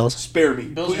play the Bills. Spare me.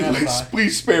 Bills are gonna have a bye.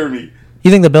 Please spare me.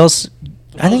 You think the Bills?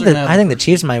 The I think Bills are gonna I think have the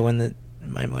Chiefs might win it.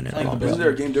 I think the Isn't there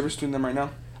a game difference between them right now?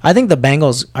 I think the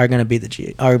Bengals are gonna beat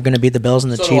the Bills,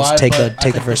 and the So do Chiefs I, take but the I take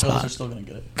the think first Bills are spot. still gonna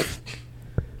get it.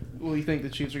 Well, you think the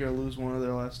Chiefs are going to lose one of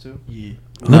their last 2? Yeah.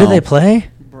 Who do No. they play?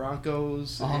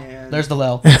 Broncos and There's the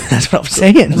Lel. That's what I'm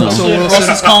saying. Russell Wilson.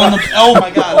 Russell's calling them. Oh my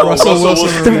God. Russell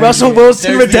Wilson. The Russell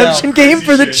Wilson There's the redemption L. game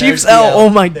for the There's Chiefs the L. L. Oh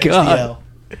my There's the God, L.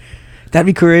 that'd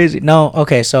be crazy. No,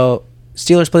 okay, so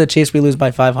Steelers play the Chiefs, we lose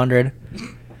by 500.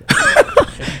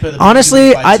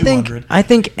 Honestly, By I 200.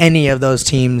 think any of those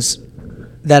teams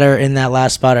that are in that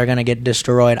last spot are gonna get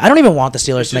destroyed. I don't even want the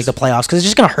Steelers to make the playoffs because it's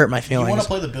just gonna hurt my You want feelings. to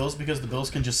play the Bills because the Bills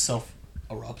can just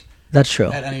self-erupt That's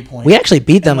true. at any point. We actually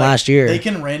beat them And, like, last year. They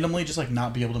can randomly just like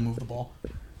not be able to move the ball,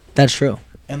 That's true.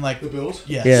 and like The Bills?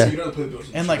 yes. Yeah. So you'd rather play the Bills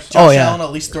than And the like Chiefs. Josh Oh, yeah. Allen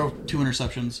at least throw 2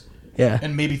 interceptions Yeah.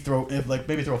 and maybe throw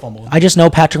a fumble. I just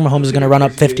know Patrick Mahomes is going to run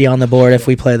up 50 on the board if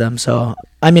we play them. So,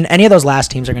 I mean, any of those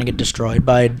last teams are going to get destroyed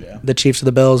by Yeah. the Chiefs or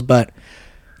the Bills. But,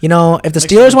 you know, if the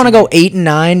Makes Steelers sense want to to go me.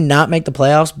 8-9, not make the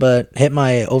playoffs, but hit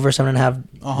my over 7.5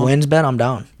 wins bet, I'm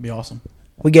down. Be awesome.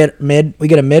 We get a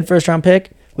mid first round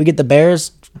pick. We get the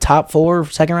Bears top 4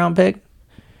 second round pick.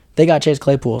 They got Chase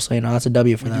Claypool, so you know that's a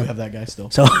W for We do them. have that guy still.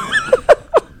 So,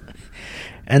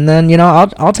 and then you know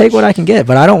I'll take what I can get,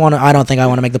 but I don't think I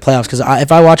want to make the playoffs because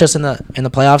if I watch us in the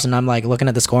playoffs and I'm like looking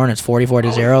at the score and it's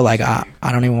 44-0, like I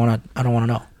don't want to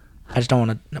know. I just don't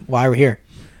want to. Why we're here?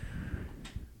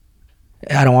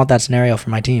 I don't want that scenario for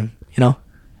my team. You know,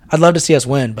 I'd love to see us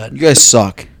win, but You guys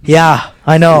suck. yeah,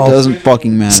 I It know. doesn't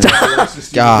fucking matter.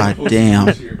 God damn.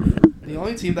 The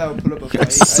only team that would put up a fight,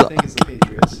 I think, is the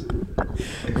Patriots.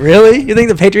 Really? You think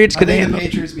the Patriots I could think handle? the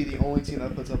Patriots be the only team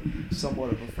that puts up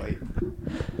somewhat of a fight.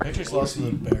 Patriots lost to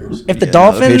the Bears. If the Yeah, the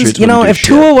Dolphins, Patriots you know, wouldn't if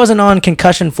do shit. Tua wasn't on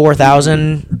concussion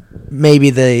 4,000,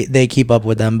 maybe they keep up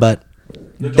with them, but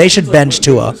The they should Dolphins bench are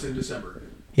Tua. winless in December,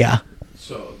 Yeah.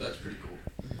 so that's pretty cool.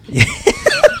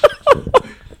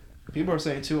 People are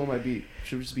saying Tua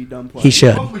should just be done playing. He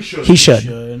should. Probably should. He should.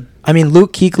 Should. I mean,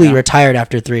 Luke Kuechly Yeah. retired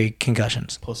after 3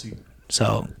 concussions, Pussy.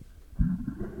 so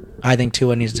I think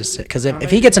Tua needs to sit because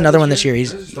if he gets another one this year,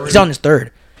 he's on his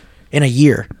 3rd in a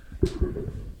year.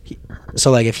 So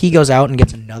like, if he goes out and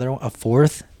gets another one, a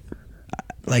 4th,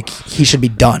 like he should be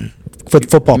done for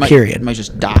football. Period. He might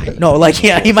just die. No, like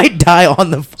yeah, he might die on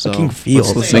the So, fucking let's-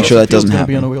 field. let's make sure that doesn't Fields gonna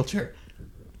be on a happen. wheelchair.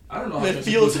 I don't know. how If much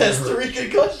Fields he has hurt. 3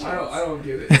 concussions. I don't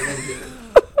get it. I don't get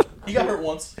it. He got hurt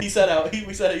once. He sat out.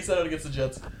 He sat out against the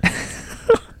Jets.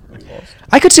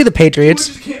 I could see the Tua Patriots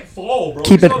just can't fall, bro.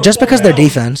 keep He's it gotta just fall because their down.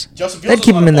 defense. Justin Fields They'd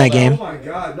keep was him in about that to fall game. Oh my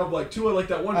god, no, but like Tua, like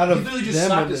that one, Out he of literally just them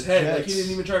slapped and his the head, like he Jets.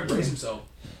 didn't even try to brace himself.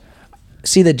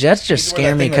 See, the Jets just He's wearing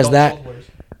scare me thing because Dalton Schultz wears.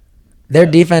 their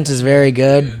defense is very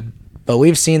good, but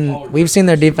we've seen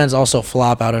their defense also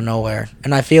flop out of nowhere,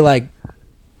 and I feel like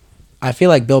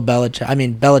Bill Belichick. I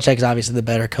mean, Belichick's obviously the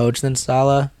better coach than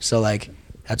Saleh, so like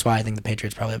that's why I think the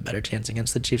Patriots probably have a better chance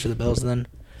against the Chiefs or the Bills than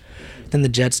the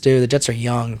Jets do. The Jets are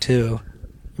young too.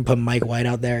 You put Mike White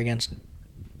out there against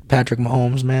Patrick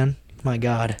Mahomes, man. My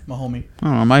God, My homie. I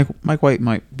don't know. Mike White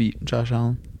might beat Josh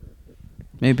Allen.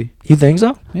 Maybe. you think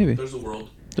so? Maybe. There's the world.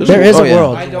 There is a yeah.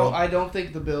 world. I don't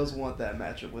think the Bills want that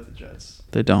matchup with the Jets.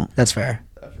 They don't. That's fair.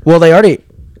 Well, they already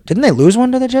didn't they lose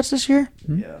one to the Jets this year?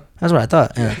 Yeah. That's what I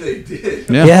thought. Yeah. They did.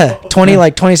 Yeah. Yeah,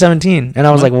 2017, and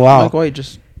I was like, wow. Mike White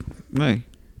just, hey,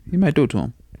 he might do it to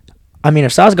him. I mean,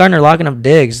 if Sauce Gardner locking up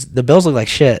Diggs, the Bills look like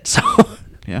shit. So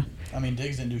Yeah. I mean,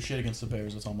 Diggs didn't do shit against the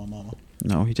Bears. That's all my mama.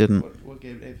 No, he didn't. What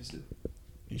game did Davis do?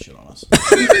 He shit on us.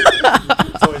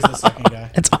 It's always the second guy.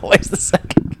 it's always the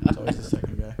second. It's always the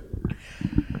second guy.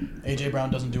 AJ Brown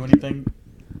doesn't do anything.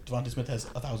 Devontae Smith has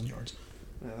 1,000 yards.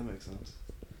 Yeah, that makes sense.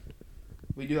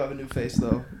 We do have a new face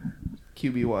though,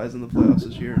 QB wise in the playoffs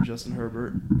this year, Justin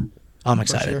Herbert. I'm For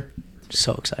excited. sure.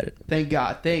 So excited. Thank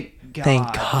God. Thank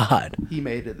God. he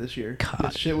made it this year.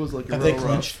 God. His shit was looking Have real they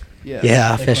clinched? rough. Yeah. Yeah, They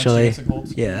clinched officially. against the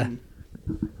Colts? Yeah.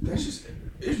 That's just,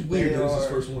 it's weird They that it's his are-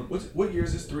 first one. What year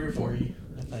is this? 3 or 4? 3,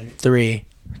 I think. 3.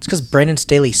 It's because Brandon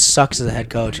Staley sucks as a head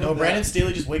coach. No, Brandon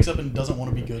Staley just wakes up and doesn't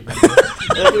want to be good. That's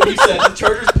what you said. The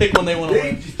Chargers pick when they want to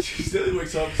They win. Staley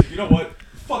wakes up and says, you know what?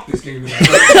 Fuck this game tonight.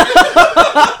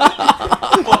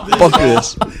 Fuck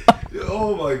this.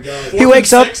 Oh my god. He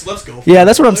wakes up. Let's go. Yeah,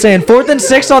 that's what I'm saying. 4th and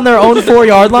 6 on their own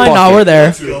 4-yard line. Fuck No, it. we're there.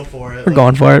 Let's go for it. We're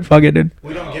going for it. Fuck it, dude.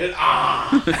 We don't get it.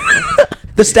 Ah.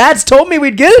 The stats told me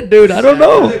we'd get it, dude. I don't They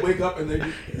know. wake up and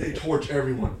they torch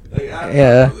everyone. Like, I don't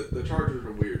Yeah. know. The Chargers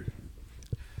are weird.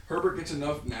 Herbert gets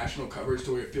enough national coverage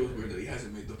to where it feels weird that he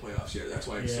hasn't made the playoffs yet. That's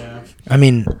why it's so weird. I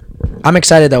mean, I'm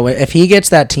excited though. If he gets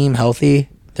that team healthy,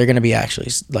 they're gonna be actually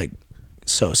like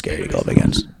so scary to go up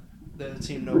against. The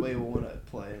team nobody will want to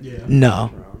play. Yeah.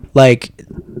 No, like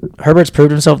Herbert's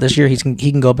proved himself this year. He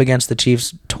can go up against the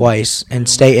Chiefs twice and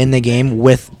stay in the game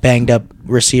with banged up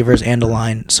receivers and a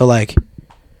line. So like,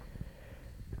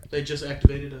 They just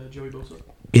activated Joey Bosa.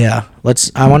 yeah,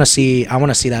 I want to see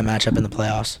that matchup in the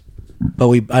playoffs, but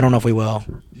I don't know if we will.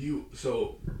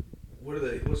 What are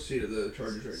they? What's the seed of the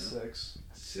Chargers right now?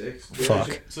 6. Fuck.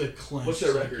 It's a clinch. What's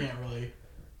their so record? I can't really.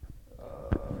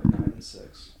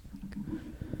 9-6.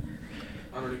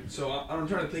 I'm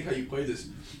trying to think how you play this.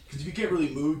 Because if you can't really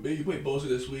move, maybe you play Bosa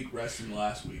this week, rest him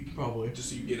last week. Probably. Just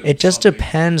so you get him It just something.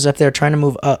 depends if they're trying to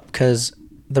move up because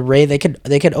they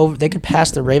could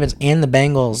pass the Ravens and the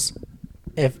Bengals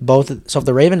if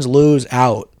the Ravens lose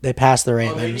out, they pass the Oh, they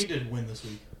Ravens. need to win this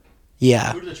week.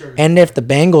 Yeah. Who do the Chargers And play? if the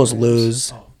Bengals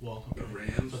lose, Oh, well, The okay.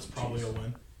 Rams. That's probably a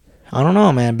win. I don't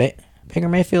know, man. Baker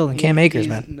Mayfield and Cam Akers,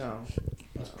 man. No.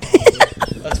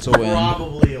 That's a win.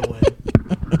 probably a win.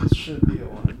 This should be a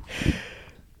one.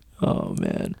 Oh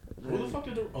man. Who the fuck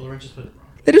did the Rams just put it wrong?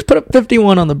 They just put up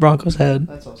 51 on the Broncos' head.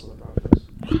 That's also the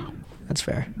Broncos. That's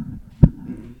fair.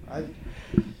 I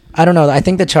I don't know. I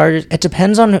think the Chargers. It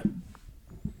depends on.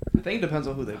 think it depends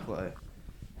on who they play.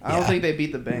 I Yeah. don't think they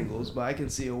beat the Bengals, but I can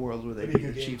see a world where they That'd be beat a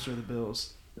the good game. Chiefs or the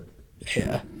Bills.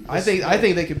 Yeah. I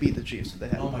think they could beat the Chiefs if they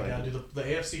had Oh to my play. god, dude! The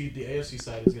AFC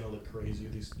side is gonna look crazy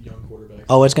with these young quarterbacks.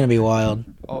 Oh, it's gonna be wild.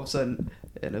 All of a sudden,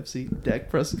 NFC, Dak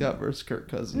Prescott versus Kirk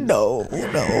Cousins. No.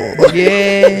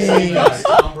 Hey, Yay. guys,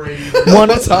 Tom Brady. One-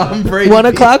 Tom Brady. 1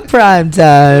 o'clock prime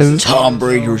time. Tom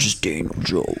Brady versus Daniel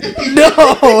Jones.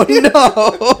 No.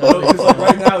 Because like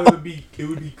right now it would be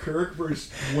Kirk versus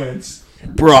Wentz.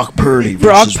 Brock Purdy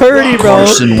Brock versus Purdy, bro.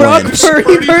 Carson Brock Wentz.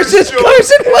 Purdy versus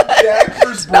Carson Wentz. Dak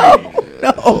versus Brady.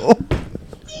 No.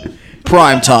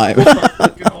 Prime time.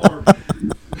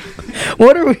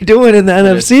 What are we doing in the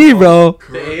NFC, bro?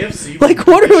 The AFC. Like,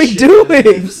 what are we Shit.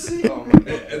 doing? Oh my God.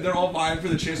 And they're all vying for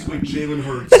the chance to play Jalen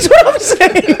Hurts. That's what I'm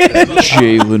saying.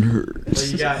 Jalen Hurts.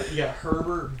 So you got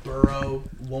Herbert, Burrow,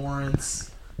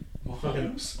 Lawrence,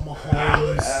 fucking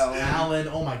Mahomes, Allen.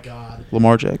 Oh my god,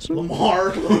 Lamar Jackson.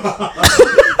 Lamar.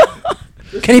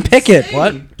 Kenny Pickett.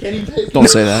 What? Kenny Pickett. Don't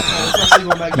say that. Especially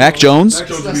going back to Mac Jones. Mac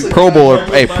Jones would be Pro Bowler.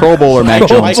 Hey, Pro Bowler Mac Pro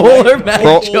Jones. Bowler Mac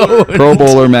Pro- Jones. Pro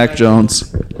Bowler Mac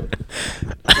Jones.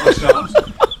 Josh Dobbs.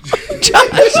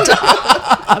 Josh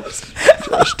Dobbs.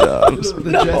 Josh Dobbs.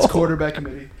 The No. Jets quarterback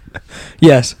committee.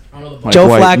 Yes. I don't know the Mike Joe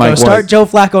White, Flacco. Mike Start White. Joe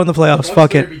Flacco in the playoffs. Bucs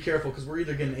Fuck better it. Be careful because we're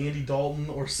either getting Andy Dalton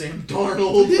or Sam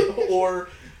Darnold or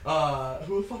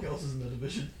who the fuck else is in the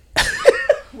division?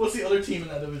 What's the other team in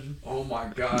that division? Oh my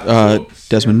god.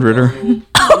 Desmond Ritter.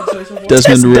 Desmond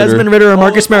Desmond Ritter. Desmond Ritter or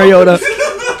Marcus Mariota.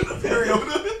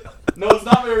 No, it's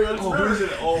not Mariota. It's Oh, who is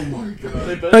Ritter. it? Oh my god.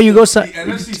 They better- No, you go. The Si-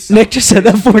 NFC South. Nick just said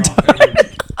that 4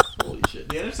 times. Holy shit!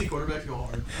 The NFC quarterbacks go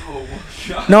hard. Oh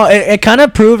my god. No, it kind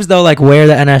of proves though like where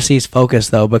the NFC's focused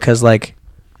though because like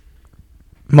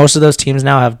most of those teams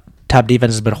now have top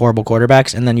defenses but horrible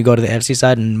quarterbacks, and then you go to the NFC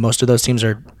side and most of those teams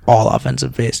are all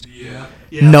offensive based, Yeah.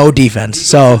 Yeah. no defense.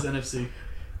 So Defense is NFC.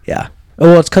 yeah,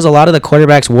 well it's because a lot of the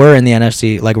quarterbacks were in the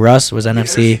NFC. Like Russ was The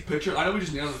NFC. picture. I know we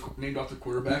just named off the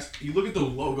quarterbacks. You look at the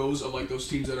logos of like those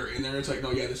teams that are in there. It's like,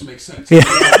 no, yeah, this makes sense. Yeah.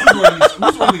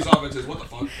 Who's running these offenses? What the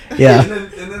fuck? Yeah. And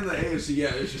then the AFC.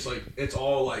 Yeah, it's just like it's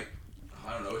all like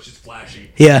I don't know. It's just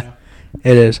flashy. Yeah,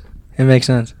 it is. It makes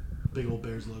sense. Big old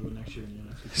Bears logo next year in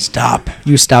the NFC. Stop.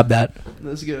 You stop that.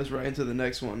 Let's get us right into the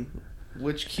next one.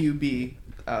 Which QB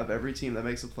out of every team that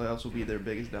makes the playoffs will be their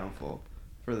biggest downfall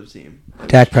for the team?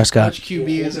 Dak Prescott. Which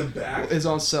QB Hold him back. is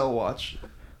on sell watch?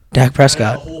 Dak The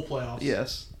Prescott. whole playoffs.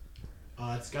 Yes.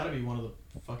 It's got to be one of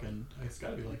the fucking. It's got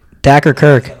to be like Dak or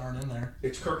Kirk. that aren't in there.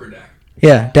 It's Kirk or Dak.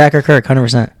 Yeah, Dak or Kirk,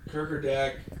 100%. Kirk or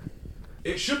Dak.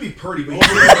 It should be Purdy, but Over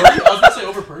Purdy? I was gonna say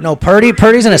over Purdy. No,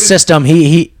 Purdy's in a system.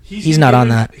 He's not on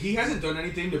that. He hasn't done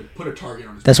anything to put a target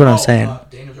on his. That's what I'm saying.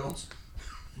 Daniel Jones.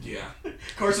 Yeah.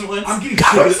 Carson Wentz. I'm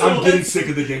getting sick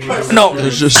of the game. No.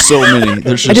 There's just so many.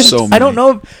 There's I just so many. I don't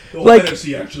know. The whole Like,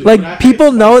 NFC actually. like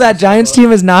people know that Giants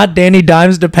team is not Danny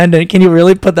Dimes dependent. Can you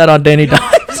really put that on Danny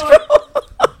Dimes?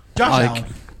 Josh Like- Allen.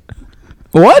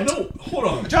 What? No, hold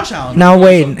on. Josh Allen. Now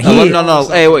wait, No.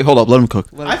 Hey, wait, hold up. Let him cook.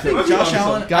 Let I him think cook. Josh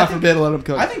Allen. God forbid, let him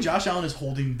cook. I think Josh Allen is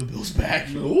holding the Bills back.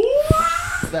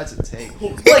 That's a take.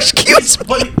 Excuse me.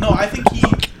 But no, I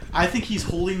think he's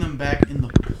holding them back in the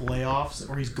playoffs,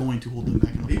 or he's going to hold them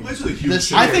back in the He plays playoffs. with a huge.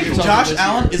 This- I Yeah, think you're talking Josh this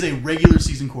Allen year. is a regular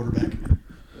season quarterback.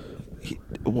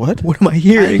 What? What am I I think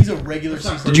hearing? he's a regular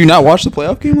season. Did you not watch the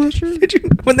playoff game last year? Did you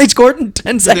when they scored in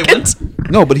 10 Did they win? seconds?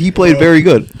 No, but he played very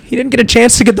good. He didn't get a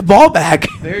chance to get the ball back.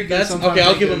 Very good. That's sometimes okay.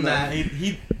 I'll they give do him that.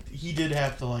 He did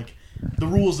have to like the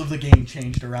rules of the game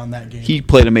changed around that game. He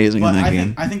played amazing but in that I game.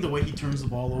 think, I think the way he turns the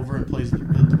ball over and plays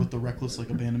with the reckless like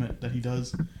abandonment that he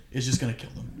does is just gonna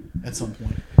kill them at some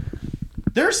point.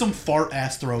 There are some fart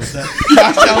ass throws that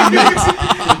Josh Allen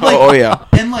makes. Like, Oh, yeah.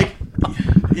 And like,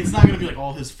 it's not gonna be like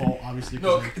all his fault, obviously.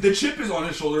 No, like, the chip is on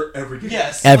his shoulder every game.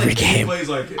 yes, Every like, game. He plays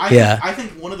like it. I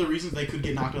think one of the reasons they could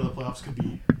get knocked out of the playoffs could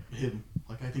be him.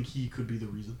 Like I think he could be the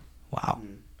reason. Wow,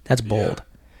 that's bold.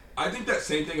 I think that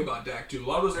same thing about Dak too. A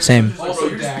lot of those Same. Like, also,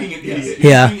 you're just being an idiot.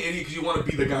 Yeah. You're being an idiot because you want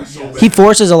to be the guy so bad. He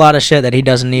forces a lot of shit that he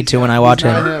doesn't need to. When I watch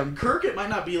not him, him. Kirk, it might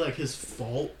not be like his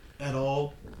fault at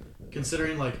all,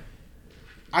 considering like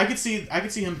I could see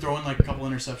him throwing like a couple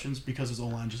interceptions because his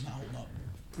O-line just not holding up.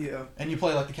 Yeah. And you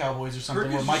play like the Cowboys or something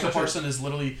Kirk where is Micah such a- Parsons is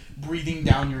literally breathing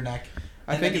down your neck.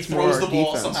 I And think then it's he more throws our the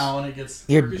ball defense. somehow and it gets.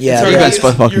 you're, It's yeah, our Your yeah.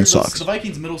 defense fucking the sucks.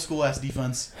 Vikings middle school ass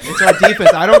defense. It's our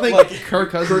defense. I don't think Like,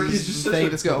 Kirk Cousins Kirk is is just the such thing a-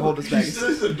 that's going to hold us back. He's just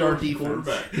a It's our dark defense.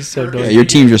 quarterback. He's so Kirk dope. is Yeah, your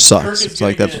team just Kirk sucks. is It's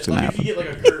like gonna that's what's get- gonna like, happen. If you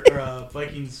get like a Kirk or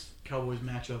Vikings Cowboys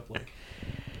matchup, like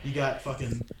you got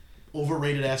fucking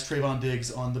overrated ass Trayvon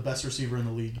Diggs on the best receiver in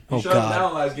the league. Oh, He shut him God.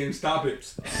 down last game. Stop it.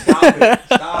 Stop it.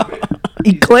 Stop it.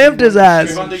 He clamped his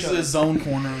ass. Trayvon Diggs is his zone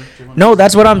corner. No,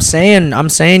 that's what I'm saying. I'm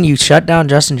saying you shut down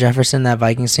Justin Jefferson. That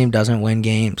Vikings team doesn't win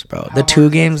games, bro. How The hard 2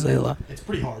 is games that? they lost. It's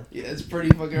pretty hard. Yeah, it's pretty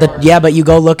fucking hard. Yeah, but you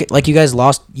go look at like you guys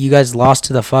lost. You guys lost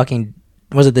to the fucking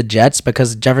was it the Jets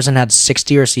because Jefferson had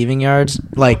 60 receiving yards.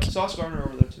 Like Sauce Gardner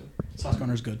over there, too. Sauce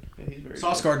Gardner's good. Yeah, he's very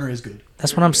Sauce good. Gardner is good.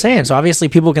 that's what I'm saying. So obviously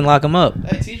people can lock him up.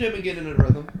 Hey, TJ been getting in a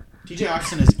rhythm. TJ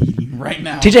Oxen is eating right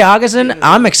now. TJ Hawkinson,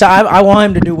 I'm excited. I want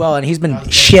him to do well, and he's been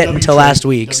That's shit W until trade- last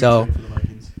week. W So trade for the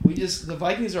Vikings. The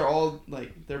Vikings are all,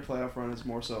 like, their playoff run is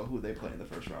more so who they play in the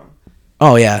first round.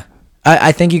 oh yeah,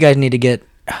 I think you guys need to get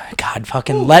God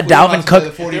fucking let We're about Dalvin to play the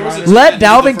Cook. 49ers. Let The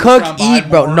Dalvin first Cook round bye eat,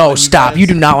 bro. more No, than stop. guys. You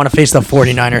do not want to face the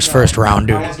 49ers first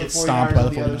round, I dude. want the Get stomped 49ers by on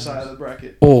the the other 49ers. side of the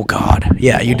bracket. Oh God,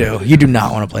 yeah, you do. You do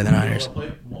not want to play the Niners.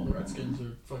 Play well, the Redskins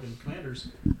or fucking Commanders.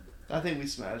 I think we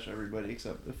smash everybody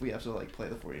except if we have to, like, play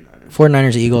the 49ers.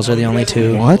 49ers, Eagles are the only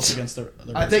two. What? Against the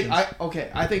I think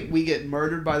Redskins. I think we get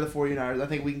murdered by the 49ers. I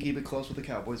think we can keep it close with the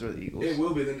Cowboys or the Eagles. It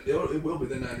will be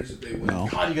the Niners if they win. No.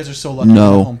 God, you guys are so lucky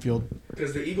No. on the home field.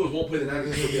 Because the Eagles won't play the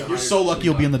Niners. You're so lucky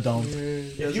you'll be in the dome.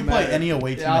 If If you play any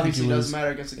away team, it I think obviously you lose. doesn't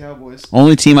matter against the Cowboys.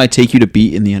 Only team I take you to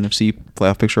beat in the NFC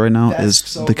playoff picture right now That's is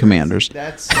so the crazy. Commanders.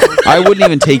 That's so I wouldn't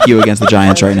even take you against the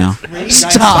Giants right now.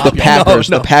 Stop. The Packers,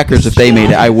 No, the Packers, if they made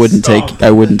it, I wouldn't take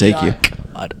you.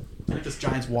 God. Like this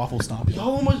Giants waffle stomp.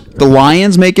 Y'all almost The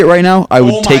Lions make it right now, I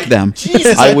would Oh my- take them.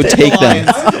 Jesus, I would take take the them. Lions.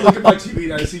 I have to look at my TV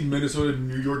and I see Minnesota and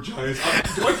New York Giants.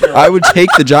 Do I care? I would take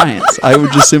the Giants. I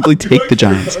would just simply take the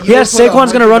Giants. Yeah,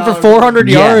 Saquon's gonna run for 400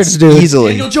 yards, dude.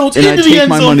 Easily. Daniel Jones And I into the take end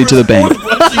my zone money for to the his bank.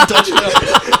 fourth rushing touchdown.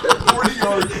 40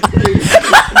 yards.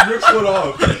 He rips one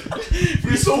off. For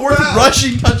his fourth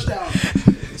rushing touchdown.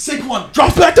 Saquon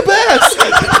drops back to pass.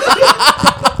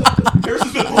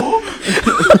 Harrison's been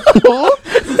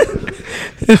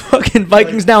Fucking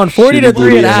Vikings down 40 to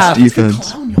 3 and a half.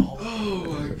 Defense. clown y'all. Oh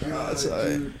my god. That's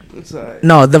alright. That's alright.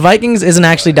 No, the Vikings isn't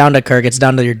actually down to Kirk. It's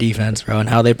down to your defense, bro, and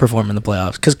how they perform in the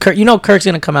playoffs. Because Kirk's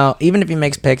gonna come out. Even if he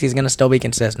makes picks, he's gonna still be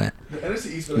consistent. The NFC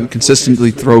East You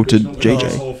consistently throw to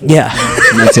JJ. Yeah.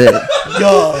 And that's it.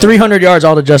 Yo. 300 yards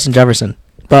all to Justin Jefferson,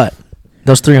 but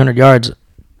those 300 yards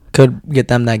could get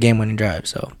them that game-winning drive.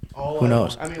 So who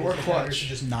knows? I mean, we're clutch. Should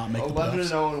just not make the 11-0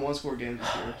 playoffs. in one-score games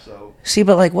this year, so... See,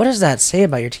 but like, what does that say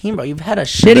about your team, bro? You've had a Then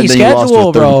shitty you lost schedule,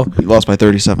 with bro. You lost by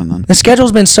 37 then. The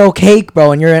schedule's been so cake,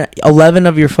 bro, and you're at 11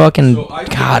 of your fucking So I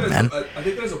think God, that's man. I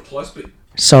think that's a plus, but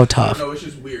So I don't tough. know. It's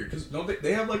just weird because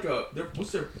they have like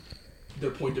what's their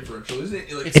point differential? Isn't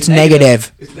it? Like, It's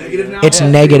negative. It's negative now. It's They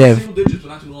were negative. Single digits, but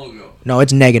not too long ago. No,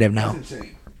 it's negative now That's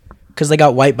insane. because they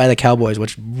got wiped by the Cowboys,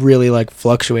 which really like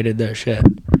fluctuated their shit.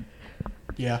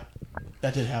 Yeah,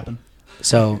 that did happen.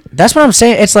 So that's what I'm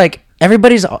saying. It's like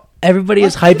everybody is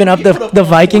hyping up the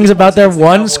Vikings about their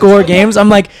one-score games. I'm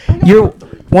like,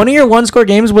 one of your one-score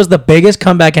games was the biggest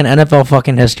comeback in NFL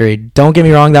fucking history. Don't get me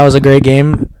wrong, that was a great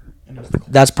game.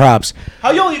 That's props.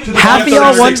 How y'all even Half of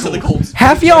y'all won. to the Colts?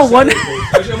 Half of y'all won. Actually,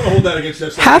 I'm gonna hold that against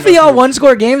Jeff. Half of y'all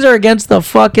one-score games are against the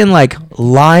fucking like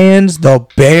Lions, the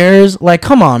Bears. Like,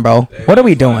 come on, bro. What are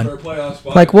we doing?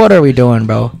 Like, what are we doing,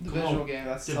 bro? Divisional game,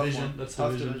 that's a tough Division, one. that's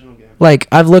Tough division. divisional game. Like,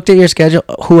 I've looked at your schedule.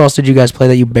 Who else did you guys play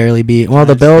that you barely beat? Well,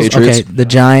 the Bills. Patriots. Okay, the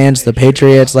Giants, the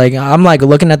Patriots. Like, I'm like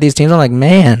looking at these teams. I'm like,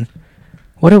 man,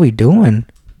 what are we doing?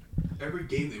 Every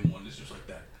game they won is just like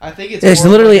that. I think it's It's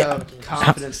more literally- like a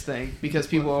confidence thing because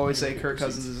people always say Kirk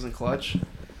Cousins isn't clutch,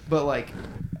 but like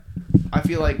I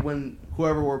feel like when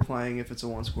whoever we're playing, if it's a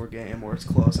one-score game or it's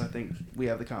close, I think we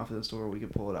have the confidence to where we can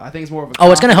pull it out. I think it's more of a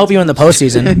Oh, it's gonna help you in the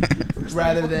postseason.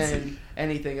 rather than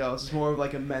anything else. It's more of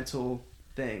like a mental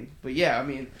thing. But yeah, I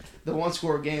mean, the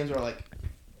one-score games are like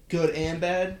good and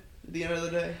bad at the end of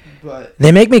the day. But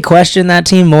They make me question that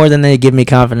team more than they give me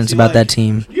confidence See, about like- that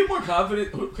team. You get more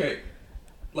confident. Okay,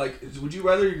 like, would you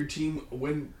rather your team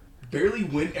barely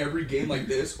win every game like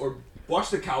this, or watch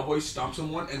the Cowboys stomp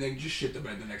someone and then just shit the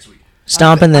bed the next week?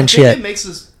 Stomp and I then think shit. It makes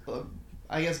us,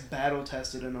 I guess,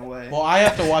 battle-tested in a way. Well, I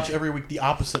have to watch every week the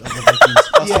opposite of the Vikings.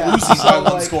 Us Yeah, losing so, by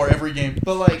one like- score every game.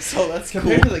 But like, So that's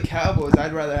compared cool. to the Cowboys,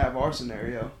 I'd rather have our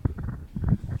scenario.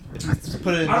 If you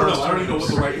put it in I don't those know. I don't even know what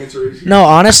terms. the right answer is. Here. No,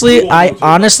 honestly,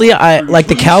 I like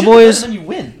the But you Cowboys. shit the bed and then you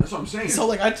win. That's what I'm saying. So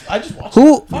like I just watch.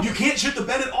 Who? But you can't shit the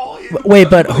bed at all. Wait,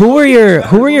 but who are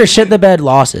your shit the bed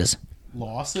losses?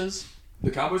 Losses.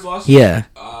 The Cowboys lost? Yeah.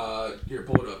 Here,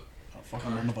 pull it up. Oh, fuck,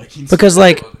 I'm on the Vikings. Because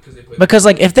like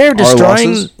if they're destroying,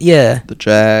 losses? yeah. The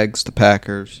Jags, the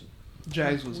Packers.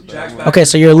 Jags was a bad Jags one. back. Okay,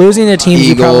 so you're losing the teams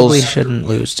you probably Eagles. shouldn't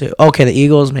lose to. Okay, the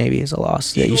Eagles maybe is a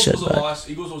loss. Yeah, you Eagles should. was a But loss.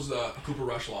 Eagles was the Cooper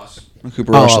Rush loss.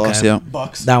 Cooper Oh, Rush okay. lost, yeah.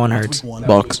 Bucks. That one That's hurts. week one. That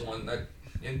Bucks. was one that,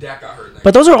 and Dak got hurt. In that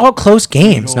but those are all close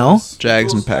games, no? Eagles,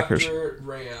 Jags and Eagles Packers. after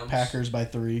Rams. Packers by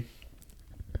 3.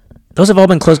 Those have all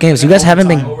been close games. You guys haven't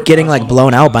been Overtime. getting like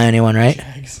blown out by anyone, right?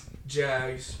 Jags.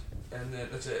 Jags, and then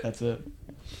that's it. That's it.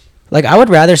 Like I would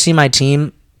rather see my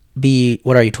team be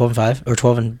what are you 12-5 or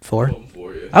 12-4?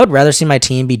 12-4, yeah. I would rather see my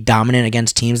team be dominant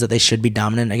against teams that they should be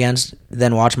dominant against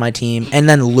than watch my team and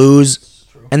then lose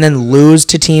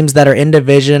to teams that are in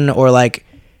division or like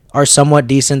are somewhat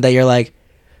decent that you're like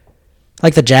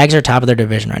the Jags are top of their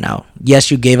division right now. Yes,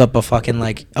 you gave up a fucking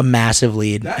like a massive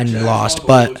lead That and Jags lost, also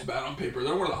but looks bad on paper.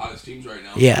 They're one of the hottest teams right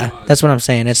now. yeah, that's what I'm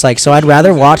saying. It's like so I'd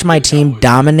rather watch my team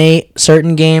dominate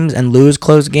certain games and lose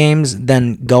close games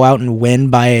than go out and win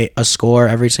by a score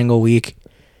every single week.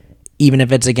 Even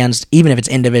if it's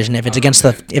in division, if it's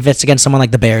against someone like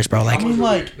the Bears, bro, like I mean,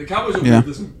 like, the Cowboys are Yeah. weird.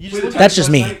 Listen, You just played the look- that's Titans just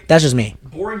last me. night. That's just me.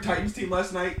 Boring Titans team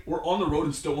last night. We're on the road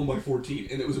and still won by 14,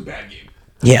 and it was a bad game.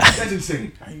 Yeah. That's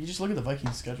insane. you just look at the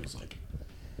Vikings schedules. Like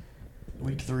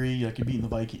week 3, like you're beating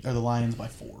the Lions by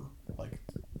 4. Like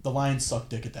the Lions suck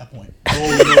dick at that point.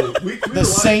 Oh no! The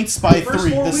Saints by the first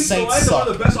 3. 4 The weeks, Saints Lions are one suck.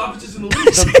 of the best offenses in the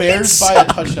league. The Bears by a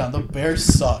touchdown. The Bears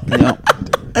suck. Yeah.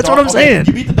 That's what I'm saying.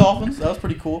 You beat the Dolphins. That was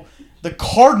pretty cool. The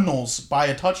Cardinals by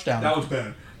a touchdown. That was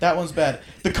bad. That one's bad.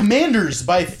 The Commanders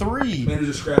by 3. Commanders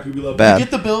are scrappy. We love Bad. You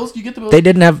get the Bills. They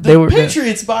didn't have. The They were.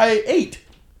 Patriots by 8.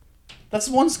 That's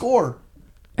one score.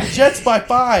 The Jets by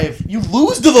 5. You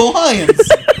lose to the Lions.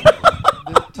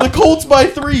 The Colts by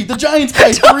 3. The Giants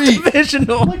by 3.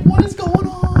 Divisional. Like, what is going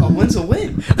on? A win's a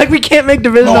win. Like we can't make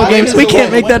divisional No, a games. win We is a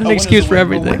can't win. make that A an win is excuse a for win.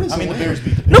 everything. I mean, the Bears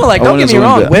beat the No, like A don't win get is me a win,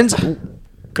 wrong. but- Wins,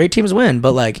 great teams win,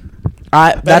 but like,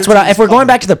 that's Better what. teams If we're going cover.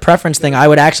 back to the preference thing, I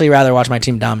would actually rather watch my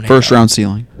team dominate. First round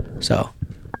ceiling. So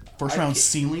First round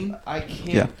ceiling. I can't.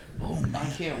 Yeah. I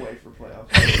can't wait for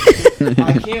playoffs.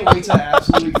 I can't wait to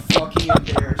absolutely fucking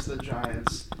embarrass the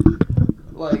Giants.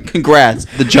 Like, Congrats,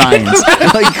 the Giants.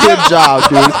 Like, good job,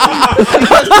 dude.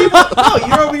 because people, no,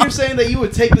 you're over here saying that you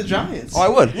would take the Giants. Oh, I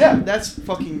would. Yeah, that's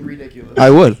fucking ridiculous. I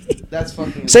would. That's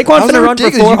fucking. Saquon How's finna that run for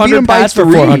ridiculous? You beat 400, him by pass for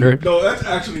 3. 400. No, that's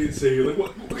actually insane. Like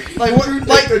what? Like what? Take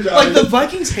Like, the like the Giants.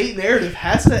 Vikings hate narrative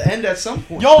has to end at some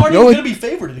point. Y'all aren't No, even it- going to be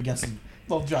favored against them.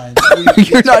 Well, Giants.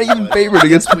 You're not even favored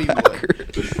against the We would.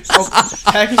 Packers. Oh,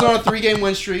 Packers on a 3-game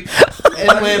win streak. And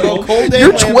Lambeau, cold day.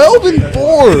 You're Lambeau.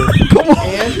 12-4. Come on.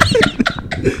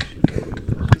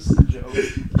 And this is a joke.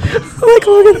 Like,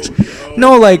 look at this.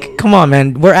 No, like, come on,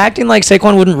 man. We're acting like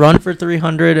Saquon wouldn't run for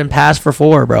 300 and pass for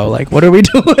 4, bro. Like, what are we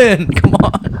doing? Come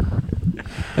on.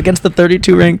 Against the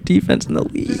 32 ranked defense in the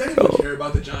Does league, anyone bro. care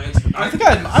about the Giants? I think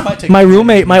I might take My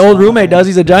roommate, my old roommate does.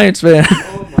 He's a Giants fan.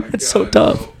 Oh my It's so God,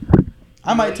 tough. bro.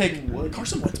 I might take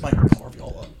Carson Wentz might carve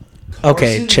y'all up.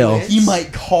 Okay, Carson chill. Wentz? He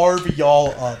might carve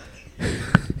y'all up.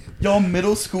 Y'all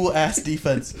middle school ass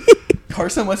defense.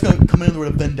 Carson Wentz gonna come in with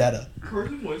a vendetta.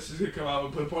 Carson Wentz is gonna come out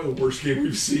and play probably the worst game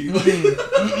we've seen.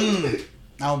 I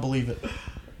don't believe it.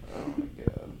 Oh my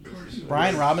god. Carson Brian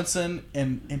Wentz. Robinson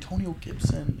and Antonio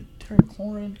Gibson, Terry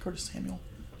McLaurin, Curtis Samuel.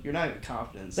 You're not even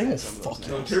confident. They in will some of those fuck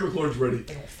No, names. Terry McLaurin's ready.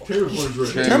 Terry McLaurin's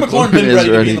ready. Terry Terry McLaurin been is ready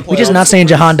to ready. be in the playoffs. We just not saying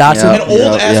Jahan Dotson. Yeah. An old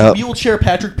ass Yep. wheelchair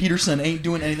Patrick Peterson ain't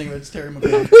doing anything against Terry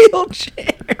McLaurin.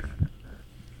 Wheelchair.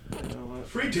 You know what?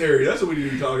 Free Terry. That's what we need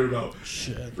to be talking about.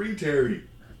 Shit. Free Terry.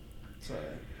 It's alright.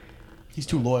 He's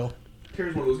too loyal.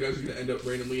 Terry's one of those guys who's gonna end up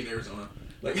randomly in Arizona.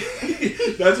 Like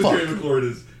that's what Terry Fuck.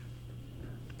 McLaurin is.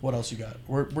 What else you got?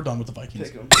 We're done with the Vikings.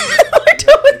 Pick 'em. We're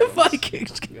done with the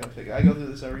Vikings. You gotta pick 'em. I go through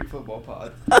this every football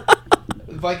pod.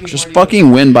 Vikings Just weren't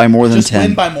fucking win by more than Just 10.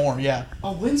 win by more, yeah.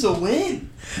 A win's a win.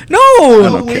 No,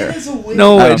 A win is a win.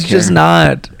 no, I don't it's just care.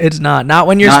 not. It's not. Not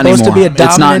when you're Not supposed to be a anymore.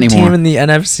 It's not dominant anymore. team in the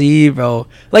NFC, bro.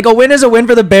 Like a win is a win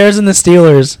for the Bears and the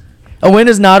Steelers. A win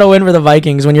is not a win for the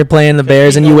Vikings when you're playing the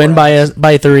Bears and you win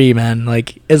by 3, man.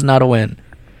 Like it's not a win.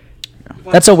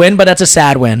 That's a win, but that's a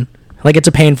sad win. Like it's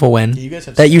a painful win Yeah, you guys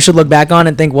have that you should look back on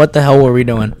and think, what the hell were we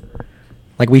doing?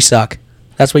 Like we suck.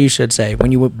 That's what you should say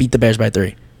when you beat the Bears by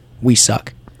 3. We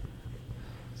suck.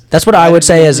 That's what I would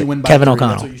say as Win by Kevin 3, O'Connell.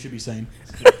 That's what you should be saying.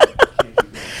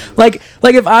 Like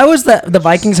if I was the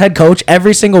Vikings head coach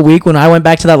every single week when I went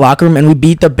back to that locker room and we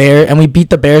beat the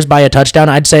Bears by a touchdown,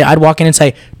 I'd walk in and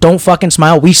say, "Don't fucking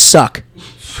smile, we suck."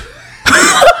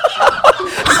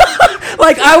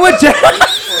 Like I would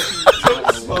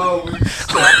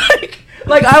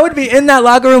like I would be in that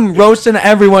locker room roasting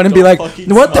everyone and be Don't like,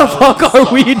 fucking "What the smile, fuck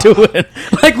are we doing?"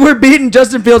 Like we're beating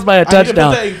Justin Fields by a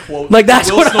touchdown. Like that's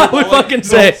Will what I Snowball, would like, fucking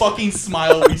say. Don't fucking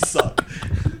smile, we suck.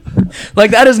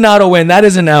 Like that is not a win. That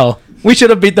is an L. We should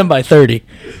have beat them by 30,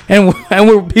 and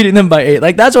we're beating them by 8.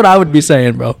 Like that's what I would be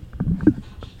saying, bro.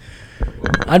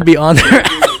 I'd be on there.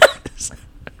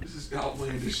 This is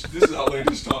outlandish. This is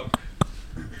outlandish talk.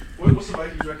 What's the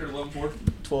Vikings record? 11-4.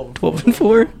 12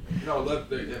 12-4. No, 11.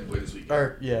 They haven't played this week.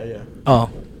 Or yeah. Oh,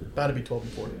 About to be 12-4.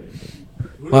 Who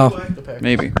do Well. they play? The Packers.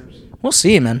 Maybe. we'll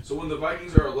see, man. So when the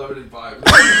Vikings are 11-5,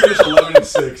 they finish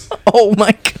 11-6. Oh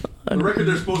my The god. record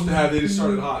they're supposed to have, they just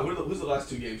started hot. Who's the last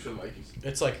 2 games for the Vikings?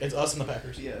 It's us and the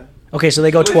Packers. Yeah. Okay, so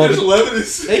they go They 12. finished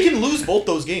 11-6. They can lose both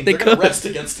those games. They They're gonna could. rest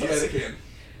against Yeah, us. they can.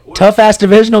 Tough ass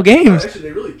divisional games. Actually,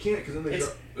 they really can't because then they.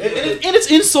 And it's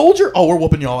in Soldier. Oh, we're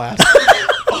whooping y'all ass.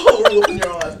 Oh, we're whooping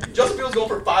y'all ass. Justin Fields going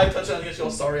for 5 touchdowns against y'all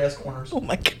sorry ass corners. Oh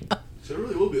my god. So it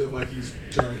really will be the Vikings'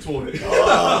 Giants won it.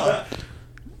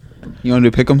 You want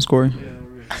to do pick'em score? Yeah,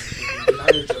 The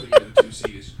Niners jumping into the 2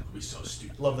 seed is gonna be so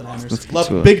stupid. Love the Niners. Let's get Love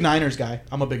to it. big Niners guy.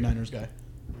 I'm a big Niners guy.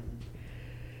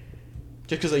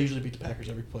 Just because I usually beat the Packers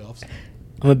every playoffs.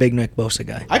 I'm a big Nick Bosa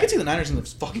guy. I could see the Niners in the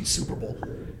fucking Super Bowl.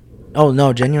 Oh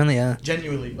no, genuinely, yeah.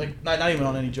 Genuinely, like not even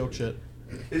on any joke shit.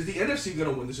 Is the NFC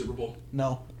gonna win the Super Bowl?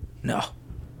 No, No,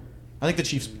 I think the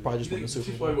Chiefs probably just You win think the the Super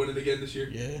Chiefs Bowl. probably win it again this year?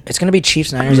 Yeah, it's gonna be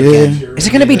Chiefs Niners Yeah. again. Is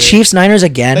it gonna be Chiefs Niners they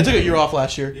again? took a year off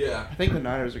last year. Yeah. I think the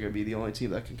Niners are going to be the only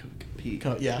team that can compete.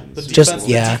 Yeah, the Just- defense,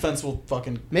 yeah. the defense will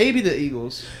fucking. Maybe the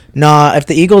Eagles. Nah, if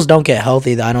the Eagles don't get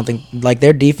healthy, I don't think like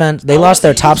their defense. They I wanna lost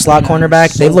their see top Eagles slot 49ers cornerback.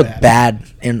 so They've looked bad.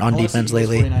 bad on defense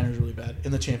lately. 49ers really bad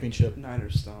in the championship.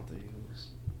 Niners stomp the Eagles.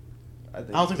 I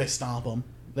don't think they stomp them.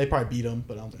 They probably beat them,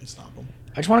 but I don't think they stomp them.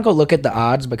 I just want to go look at the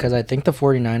odds because I think the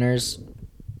 49ers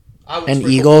I would and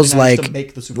sprinkle Eagles 49ers to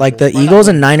make the Super like Bowl. the Might not Eagles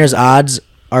win. and Niners odds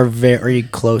are very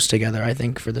close together. I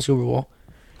think for the Super Bowl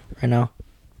right now.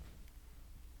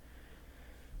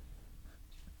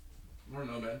 I don't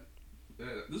know, man.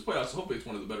 This playoffs, hopefully, it's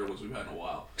one of the better ones we've had in a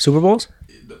while. Super Bowls?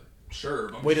 Sure.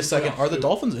 but Wait a second. playoffs, Are the too.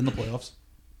 Dolphins in the playoffs?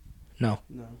 No,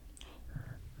 No.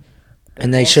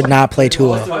 and they should not play They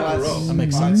lost Tua. 5 in a row. That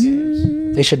makes Five sense.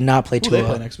 games. They should not play Who do they play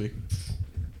Tua. next week?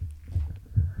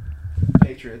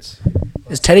 Patriots.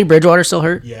 Is Teddy Bridgewater still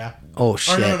hurt? Yeah. Oh Or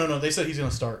shit. no. They said he's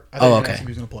gonna start. I Oh, think okay. next week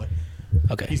he's gonna play.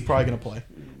 Okay. He's probably gonna play.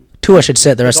 Tua should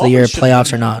sit the rest of the year, Dolphins should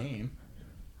playoffs win or that not. game.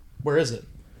 Where is it?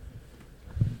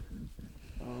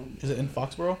 Um, Is it in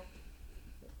Foxborough?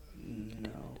 no.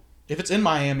 If it's in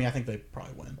Miami, I think they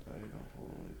probably win. I don't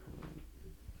know.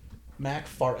 Mac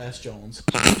Fart S Jones.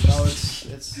 No, it's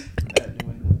at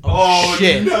New England. Oh,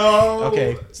 shit. no.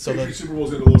 Okay, so Patriots the- Super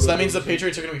Bowl's in a little So that bit. means the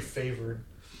Patriots are gonna be favored.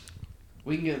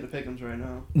 We can get into pick'ems right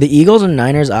now. The Eagles and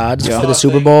Niners odds Yeah. for the So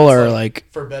I Super think Bowl it's are like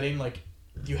for betting. Like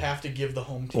you have to give the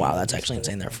home team. wow, at that's least actually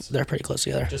insane. 4 They're points. they're pretty close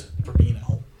together. Just for being at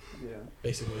home, Yeah.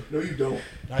 basically. No, you don't.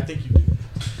 I think you do.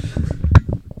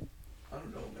 I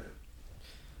don't know, man.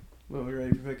 Well, we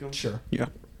ready for pick'ems? Sure.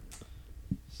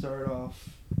 Start off.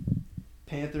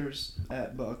 Panthers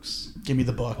at Bucks. Give me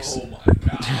the Bucks. Oh, my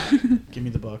God. Give me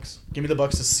the Bucks. Give me the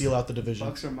Bucks to seal out the division.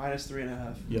 Bucks are minus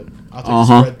 3.5. Yep. I'll take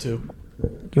Uh-huh. the spread too.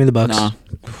 Give me the Bucks. Nah.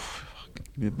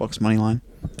 Give me the Bucks money line.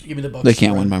 Give me the Bucks. They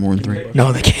can't spread. win by more than Give me 3. the Bucks No,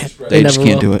 spread. they can't. Spread. They never just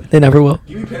can't will. do it. They never will.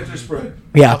 Give me Panthers spread.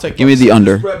 Yeah. I'll take Give me Bucks. the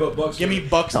under. Spread, but Bucks Give me win.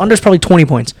 Bucks. The under's probably 20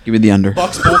 points. Give me the under.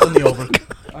 Bucks both in the over.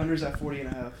 Under's at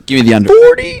 40.5. Give me the under.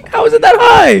 40? How is it that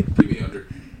high? Give me under.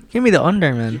 Give me the under,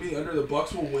 Give man. me the under. The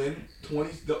Bucks will win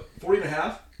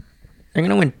 40.5. They're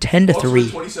gonna win 10 to Bucks win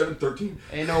 3. 27-13.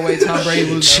 Ain't no way Tom Brady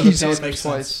loses to the Jesus. Panthers Makes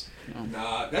twice.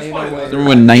 Nah, that's Ain't fine. no way. They're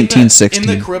win In 1916.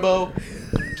 the cribbo.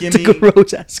 Give It's a me.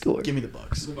 gross ass score. Give me the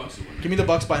Bucks. The Bucks will win. Give me the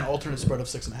Bucks by an alternate spread of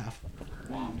 6.5.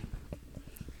 Wow.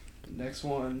 Next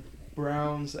one.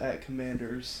 Browns at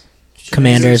Commanders.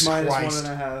 Commanders. Minus Christ.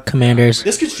 1.5. Commanders.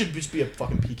 This should just be a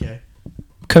fucking PK.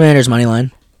 Commanders money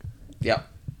line. Yeah.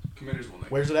 Commanders won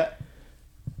that. Where's it at?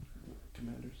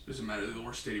 Commanders. Doesn't matter. They're the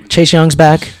worst stadium. Chase Young's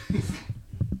back.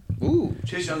 Ooh.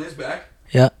 Chase Young is back.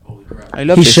 Yeah. Holy crap. I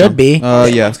love He Chase should Young. be.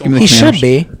 Yeah. Give me the He should Commanders.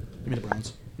 be. Give me the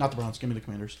Browns. Not the Browns. Give me the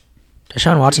Commanders.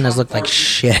 Deshaun Watson has looked like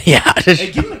shit. Yeah.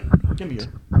 Hey, give him a year.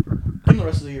 Give him the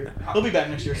rest of the year. He'll be back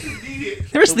next year.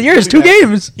 The rest of the year is 2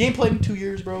 games. He ain't played in 2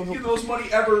 years, bro. He get the most money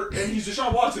ever, and he's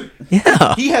Deshaun Watson.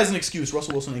 Yeah. He has an excuse.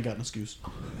 Russell Wilson ain't got an excuse.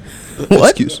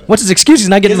 What? Excuse. What's his excuse? He's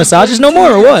not getting He hasn't massages played no in 2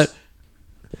 more, or years. what?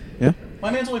 Yeah.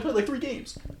 My man's only played like 3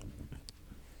 games.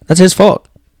 That's his fault.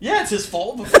 Yeah, it's his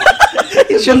fault.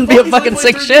 He shouldn't be a fucking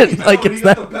sick shit. Like, He it's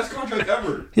got that. the best contract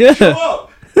ever. Yeah. Show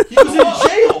up. He was in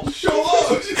jail. Show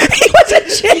up. He was in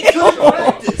jail. Show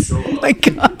Oh up. my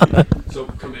god. So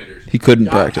Commanders. He couldn't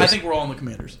I practice. think we're all on the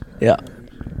Commanders. Yeah.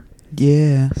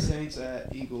 Yeah. Saints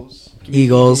at Eagles.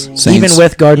 Eagles. Saints. Even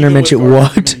with Gardner Even with Minshew. Gardner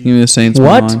What? Minshew. Give me the Saints.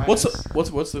 What? money line. What's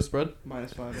the spread?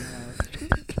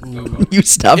 -5.5. You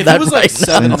stop If that it was right like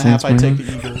now. 7.5, I'd take Saints,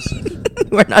 the Eagles.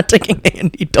 We're not taking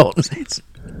Andy Dalton.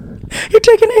 You're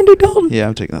taking Andy Dalton. Yeah,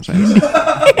 I'm taking the Saints.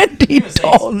 Andy the Saints.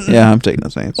 Dalton. Yeah, I'm taking the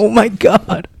Saints. Oh my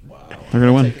god. Wow. They're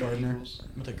gonna win. Take Gardner. I'm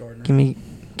gonna take Gardner. Give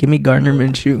me Gardner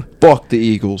Minshew. Fuck the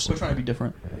Eagles. We're trying to be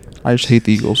different. I just hate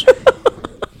the Eagles.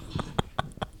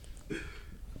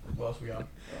 What else we got?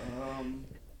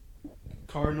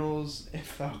 Cardinals and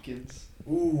Falcons.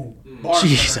 Ooh.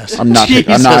 Jesus. I'm not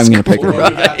even gonna pick So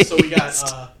them. we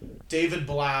got David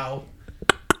Blau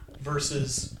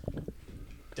versus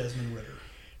Desmond Ritter.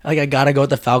 Like, I gotta go with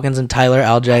the Falcons and Tyler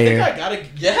I think Algier. I gotta.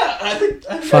 Yeah, I think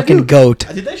Fucking I do. goat.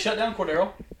 Did they shut down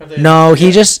Cordero? Have they- No, he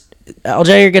Yeah. just.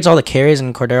 Algier gets all the carries,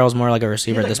 and Cordero's more like a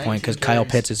receiver He at had this like point because 19 Kyle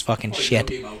carries. Pitts is fucking Probably shit.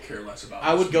 no game I would care less about.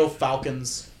 I would go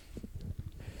Falcons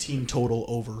team total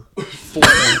over 4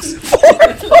 points.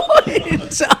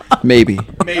 Maybe.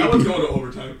 Maybe. That was going to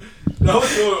overtime. That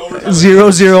was going to overtime.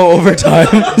 0-0 overtime.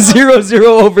 0-0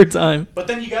 overtime. But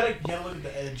then you gotta look at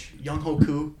the edge. Young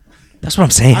Hoku. That's what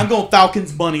I'm saying. I'm going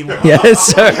Falcons money line. Yes,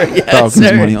 sir. Yes, Falcons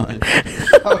sir. money line.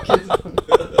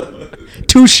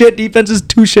 Two shit defenses,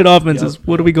 two shit offenses.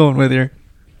 What are we going with here?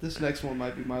 This next one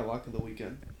might be my lock of the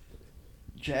weekend.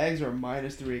 Jags are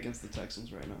 -3 against the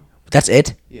Texans right now. That's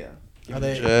it? Yeah. Are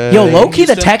they? Yo, Hey. low-key,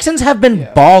 the Houston? Texans have been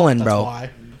Yeah. balling, That's bro. why.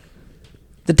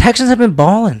 The Texans have been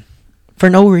balling for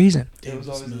no reason. It was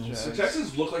always the Mills. The Jags.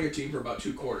 Texans look like a team for about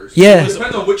 2 quarters. Yeah. It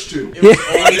depends on which two. It was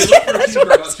Yeah. They always, look for a team for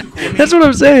about 2 quarters. That's what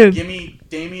I'm saying. give me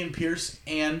Damian Pierce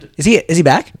and Is he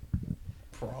back?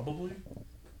 probably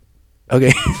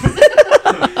Okay.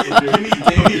 give me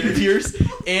Damian Pierce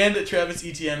and Travis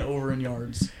Etienne over in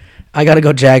yards. I gotta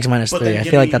go Jags -3. But then I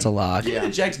give feel like me- that's a lock. Give me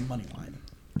the Jags money line.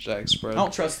 Jags spread. I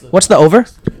don't trust the. What's the over?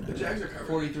 The Jags are covered.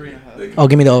 43.5. Oh,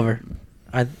 give me the over.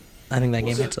 I think that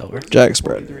game hits over. Jags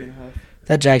spread. 43.5.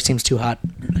 That Jags team's too hot.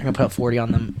 They're gonna put up 40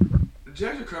 on them. The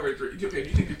Jags are covered. Okay, do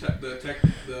you think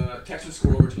the Texans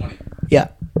score over 20? Yeah.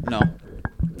 No.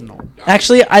 No.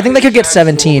 Actually, I think they could get Jags score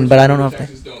 17, over but I don't 20, know if they.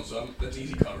 Texans don't, so that's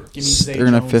easy cover. Give me Zay They're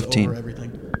gonna have Jones 15. over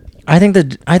everything. I think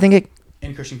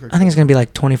And Christian Kirk. it's gonna be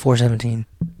like 24-17.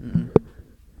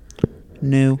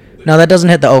 No. No, that doesn't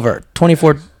hit the over.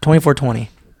 24-20.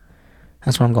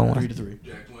 That's what I'm going 3 with. to 3.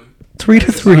 Jags win.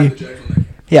 3-3. The Jags win.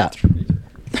 Yeah.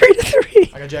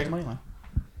 3-3. I got Jags money line.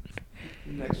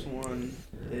 Next one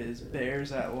is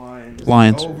Bears at Lions.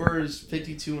 Lions. Over is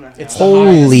 52.5. It's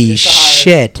Holy It's the highest.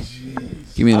 shit.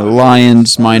 Give me the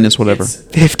Lions minus whatever. It's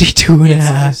 52 and a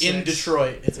half. in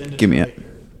Detroit. It's in Detroit. Give me it.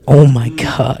 Oh my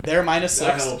god. They're minus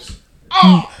That 6. helps.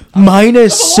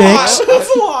 -6.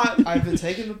 That's a lot. I've been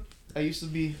taking I used to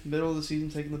be middle of the season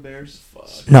taking the Bears.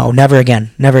 No, never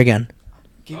again. Never again.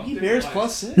 Give me Bears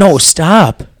 +6. No,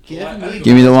 stop.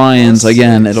 Give me the Lions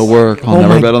again. It'll work. I'll Oh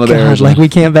never my bet on the God, Bears. Like we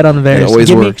can't bet on the Bears. always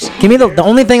give works. Me, give me the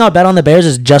only thing I'll bet on the Bears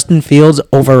is Justin Fields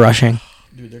over rushing.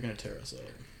 Dude, they're gonna tear us up.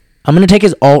 I'm gonna take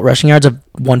his alt rushing yards of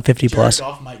 150 plus.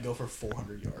 Jared Goff might go for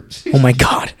 400 yards. Oh my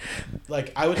god.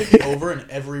 Like I would take it over in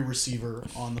every receiver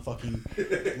on the fucking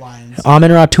Lions.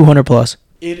 Amon-Ra 200 plus.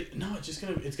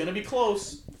 It's gonna be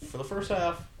close for the first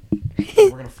half. We're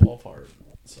gonna fall apart.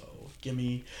 So give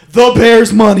me the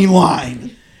Bears money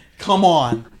line. Come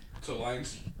on. So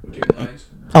Lions. Give me Lions.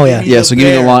 Oh yeah. Yeah, so give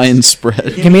me the Bears. Lions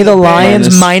spread. Give me the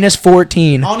Lions Minus-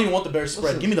 -14. I don't even want the Bears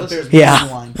spread. Give me the Bears Yeah.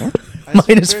 money line.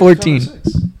 Minus 14. I I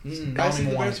don't see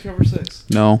even the want Bears it. cover 6.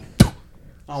 No.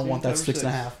 I don't want that Cover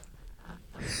 6.5.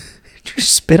 Did you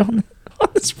spit on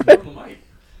the spread?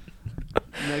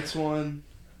 Next one,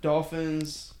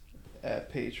 Dolphins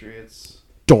at Patriots.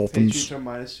 Dolphins. Patriots are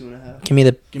 -2.5. Give me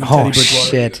the. Give me Oh Teddy Bridgewater.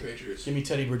 shit. Give me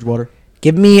Teddy Bridgewater.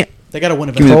 Give me They gotta win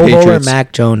a Give me the Pro Bowler Patriots.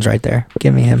 Mac Jones right there.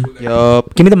 Give me him.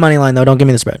 Yup. Give me the money line though. Don't give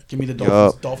me the spread. Give me the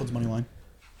Yup. Dolphins money line.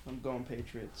 I'm going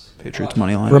Patriots. Patriots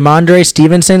money line. Ramondre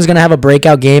Stevenson's gonna have a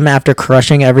breakout game after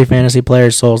crushing every fantasy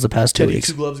player's souls the past 2 Teddy weeks.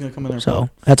 Two Gloves gonna come in there. So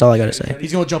that's all I gotta say.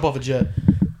 He's gonna jump off a jet.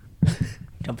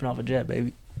 Jumping off a jet,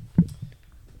 baby.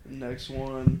 Next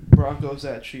one, Broncos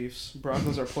at Chiefs.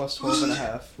 Broncos are plus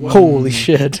 12.5. Holy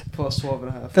shit. Plus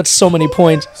 12.5. That's so many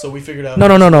points. So we figured out. No.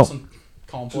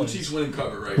 Calm So the plays. Chiefs win and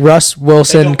cover, right? Russ They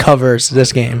Wilson don't- covers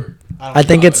this game. don't I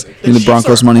think know. it's In the Chiefs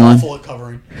Broncos are money line? awful at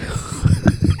covering.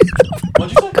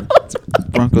 What'd you say?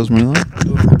 Broncos money line.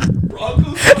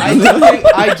 Broncos.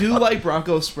 I do like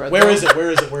Broncos spread. Where though. is it?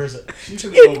 Where is it? Where is it? Chiefs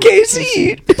in the in over.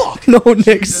 KC. Fuck. No,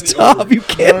 Nick, stop. You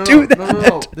can't do that.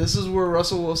 No. This is where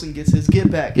Russell Wilson gets his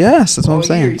get back. Yes, that's what I'm All year.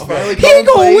 saying. He's finally He ain't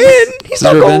calling gonna plays. win. He's This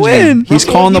not is gonna revenge game. win. He's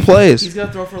calling the He's plays.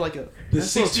 gonna throw for like a The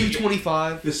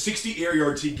 225. The 60 air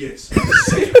yards he gets, the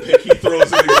second pick he throws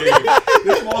in the game.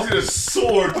 This ball's gonna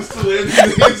soar just to land in the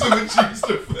hands of the Chiefs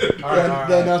defender. All right.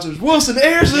 The announcers, Wilson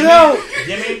airs it out.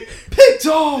 Give me Picked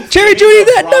off. Jerry Judy,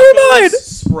 that never mind.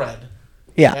 Spread.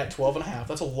 Yeah. At 12.5.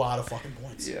 That's a lot of fucking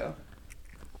points. Yeah.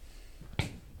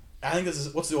 I think this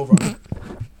is what's the over?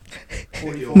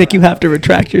 Nick, you have to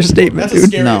retract your statement, That's a dude.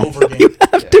 scary No. over game. You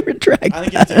have to retract I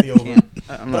think you have to take the over. I'm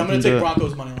But I'm not gonna gonna take do it.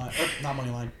 Broncos money line. Not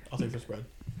money line. I'll take the spread.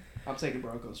 I'm taking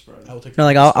Broncos spread. I will take. No,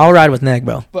 like I'll ride with Nick,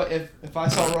 bro. But if I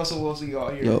saw Russell Wilson go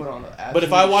out here Yo. and put on an But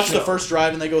if I absolute watch the show- first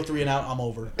drive and they go 3 and out, I'm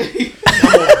over.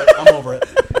 I'm over it.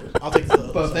 I'll take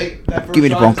the. But if they, that first Give me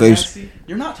the drive is Broncos. nasty,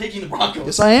 You're not taking the Broncos.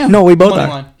 Yes, I am. No, we both Money are.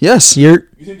 line. Yes. You're.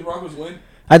 You think the Broncos win?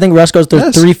 I think Russ goes through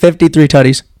Yes. 353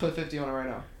 tutties. put 50 on it right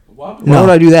now. Why would- Why No. would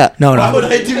I do that? No, Why would no.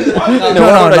 I do that? why would No,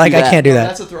 I like do I that? can't do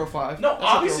That's that. a throw 5. No, That's a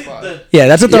obviously throw 5. the. Yeah,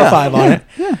 that's a throw Yeah, 5 on yeah, it.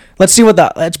 Yeah. Let's see what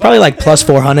the. It's probably like plus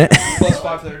 400. Plus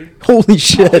 530. Holy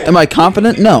shit. Am I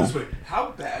confident? Think No. this way.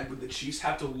 How bad would the Chiefs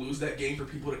have to lose that game for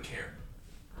people to care?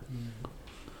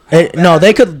 No,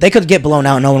 they could get blown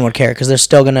out. No one would care because they're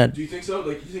still gonna. Do you think so?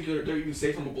 Like, you think they're even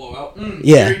safe from a blowout?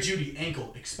 Yeah. Jerry Judy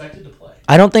ankle expected to play.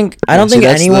 I don't think See,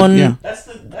 that's anyone. yeah. That's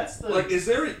the. Like, is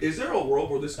there a world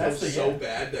where this That's goes the- so yeah.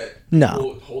 bad that No. people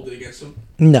will hold it against them?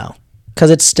 No,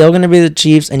 because it's still gonna be the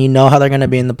Chiefs, and you know how they're gonna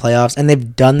be in the playoffs, and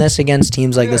they've done this against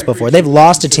teams like Yeah, this I agree. before. They've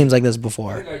lost to teams like this I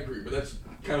before. think I agree, but that's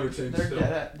kind of insane. They're still.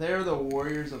 they're the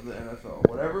Warriors of the NFL.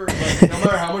 Whatever. Like, no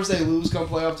matter how much they lose come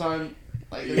playoff time,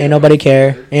 like they're Ain't nobody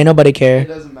care. Ain't nobody It care.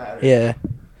 doesn't matter. Yeah.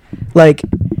 Like,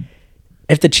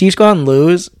 if the Chiefs go out and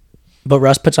lose, but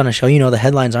Russ puts on a show, you know the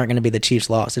headlines aren't going to be the Chiefs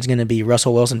lost. It's going to be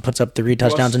Russell Wilson puts up 3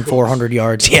 touchdowns and cooks. 400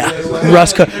 yards. Yeah. Yeah.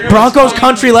 Russ Broncos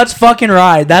country, let's fucking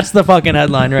ride. That's the fucking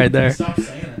headline right there. Stop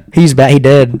saying it. He's back. He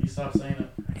did. He stopped saying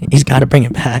it. He's got to bring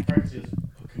it back. Practice is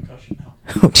a concussion now.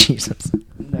 Oh, Jesus.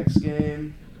 Next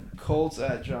game, Colts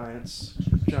at Giants.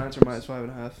 Giants are minus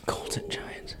 5.5. Colts and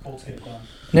Giants. Colts get it done.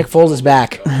 Nick Foles is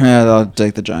back. Yeah, I'll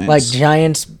take the Giants. Like,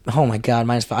 Giants, oh my God,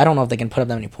 -5. I don't know if they can put up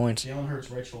that many points. Jalen Hurts'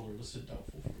 right shoulder listed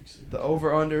doubtful for week 6. The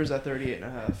over/under is at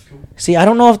 38.5. See, I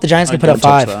don't know if the Giants I can put up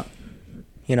don't touch 5. that.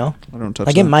 You know? I don't touch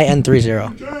Like, that. it might end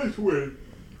 3-0. Giants win.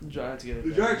 Giants get it. The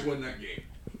done. Giants win that game.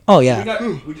 Oh, yeah.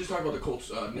 We just talked about the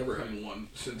Colts never having won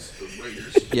since the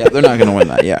Raiders. Yeah, they're not gonna win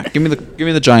that. Yeah, give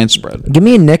me the Giants spread. Give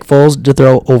me Nick Foles to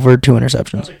throw over 2 I'll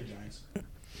interceptions. take the Giants.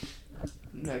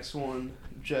 Next one,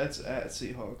 Jets at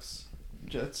Seahawks.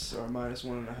 Jets are minus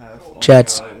 1.5.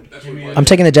 Jets. That's Give what me my- I'm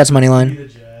taking the Jets money Give me line. the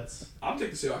Jets. I'm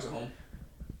taking the Seahawks at home.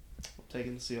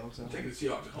 Taking the Seahawks I'm out. taking the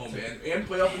Seahawks at home, man. And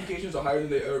playoff indications are higher than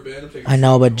they've ever been. I'm taking I the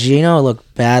know, Seahawks but at home. Gino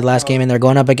looked bad last game, and they're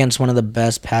going up against one of the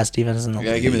best pass defenses in the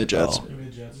Yeah, league. give me the Jets. bro. Give me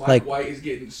the Jets. Mike like- White is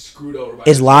getting screwed over. By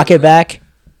Is his Lockett quarterback. back?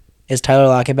 Is Tyler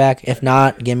Lockett back? If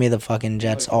not, give me the fucking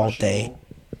Jets all day.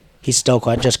 He's still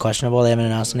just questionable. They haven't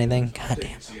announced anything. I'm God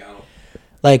taking damn. Seattle.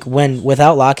 Like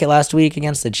without Lockett last week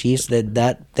against the Chiefs,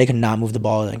 that they could not move the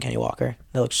ball than Kenny Walker.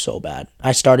 They looked so bad.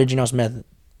 I started Geno Smith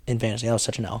in fantasy. That was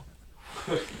such an L.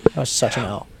 That was such an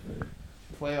L.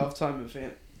 Playoff time in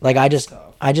fan. Like I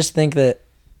Tough. just think that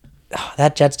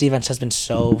that Jets defense has been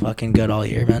so fucking good all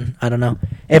year, man. I don't know.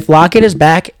 If Lockett is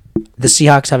back, the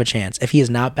Seahawks have a chance. If he is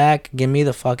not back, give me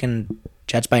the fucking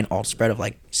Jets by an alt spread of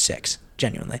like 6.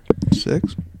 Genuinely,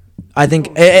 6. I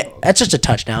think that's just a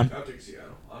touchdown. I'm taking Seattle.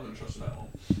 I'm going to trust them at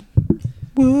home.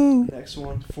 Woo! Next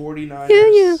one,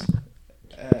 49ers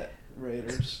at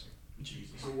Raiders. Jesus.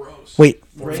 Gross. Wait,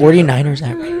 Raiders 49ers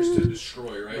at Niners to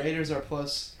destroy, right? Raiders are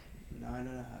plus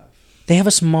 9.5. They have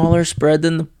a smaller spread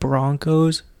than the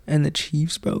Broncos and the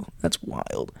Chiefs, bro. That's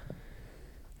wild.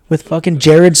 With fucking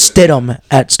Jared Stidham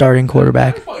at starting They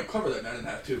quarterback. probably cover that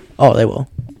 9.5 too. Oh, they will.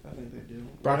 I think they do.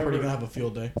 Brock Purdy Whatever gonna have a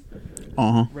field day.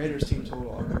 Raiders team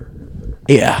total under.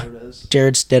 Yeah. Whatever it is.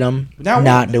 Jared Stidham Now what?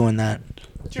 not doing that.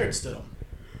 Jared Stidham.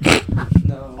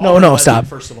 No. No, Auburn, stop.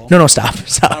 First of all. No, stop.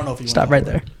 I don't know if he went Stop to right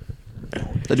Auburn. there.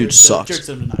 That dude sucks. Jared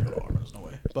Stidham did not go to Auburn. There's no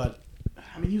way. But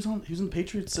I mean, he was in the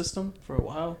Patriots system for a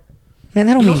while. Man,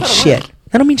 that don't mean shit.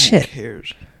 That don't mean Who shit.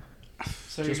 cares?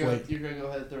 So Just you're wait. gonna go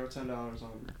ahead and throw $10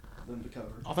 on them to cover.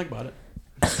 I'll think about it.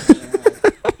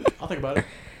 I'll think about it.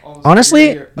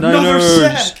 Honestly, another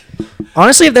sack.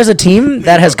 Honestly, if there's a team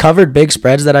that has covered big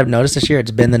spreads that I've noticed this year,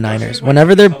 it's been the Niners.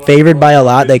 Whenever they're favored by a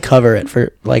lot, they cover it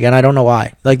for like, and I don't know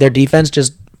why. Like their defense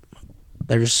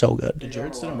they're just so good. Did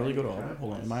Jared Stidham really go to Auburn?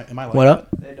 Hold on, am I like What up?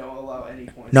 They don't allow any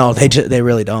points. No, they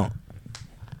really don't.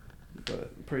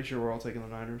 But I'm pretty sure we're all taking the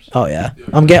Niners. Oh yeah,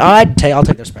 I'll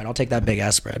take their spread. I'll take that big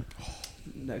ass spread.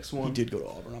 Next He one, did go to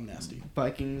Auburn. I'm nasty.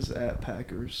 Vikings at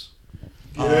Packers.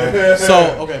 Okay.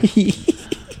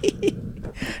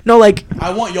 No, like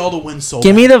I want y'all to win so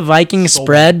give me bad. the Vikings So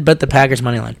spread, but the Packers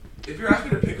money line. If you're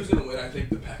asking me to pick who's gonna win, I think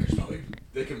the Packers probably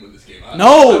they can win this game.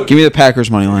 No! Give me the Packers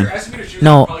money If line. you're asking me to choose,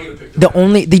 No, I'm probably gonna pick the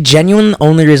Packers. the genuine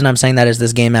only reason I'm saying that is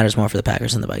this game matters more for the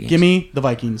Packers than the Vikings. Give me the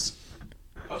Vikings.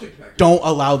 I'll take the Packers. Don't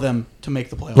allow them to make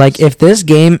the playoffs. Like if this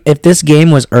game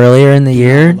was earlier in the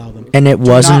year allow them. and it Do not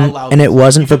wasn't allow and them. it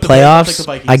wasn't You for took the Bears, I'll take playoffs, the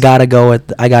Vikings. I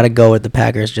gotta go with the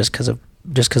Packers just because of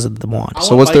the want. I So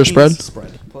want what's their Vikings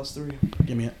spread? +3.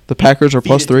 Give me it. The Packers are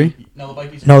plus Feed it to 3. me. No, the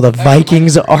Vikings. No, the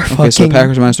Vikings are Okay, so fucking.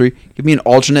 Packers minus 3. Give me an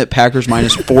alternate Packers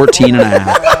minus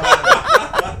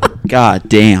 14.5. God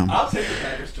damn. I'll take the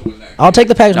Packers to win that. I'll take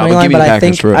the Packers No, money but line, give me but the I Packers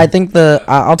think for-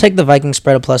 I'll take the Vikings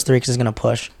spread of +3 because it's gonna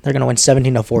push. They're gonna win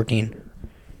 17-14.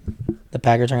 The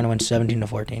Packers are gonna win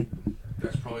 17-14.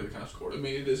 That's probably the kind of score. I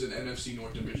mean, it is an NFC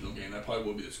North divisional game. That probably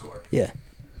will be the score. Yeah,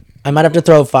 I might have to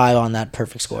throw 5 on that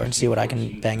perfect score and see what I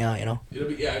can bang out. You know. It'll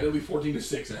be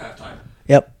 14-6 at halftime.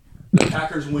 Yep. The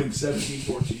Packers win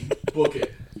 17-14. Book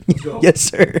it. Let's go. Yes,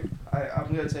 sir.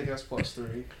 I'm gonna take us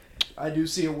 +3. I do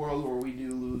see a world where we do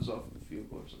lose off of a field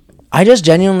goal or something. I just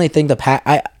genuinely think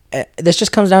this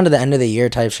just comes down to the end of the year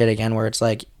type shit again, where it's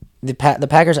like the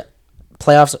Packers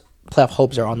playoff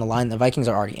hopes are on the line. The Vikings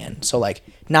are already in, so like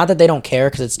not that they don't care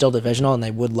because it's still divisional and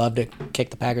they would love to kick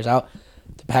the Packers out.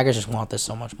 The Packers just want this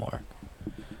so much more.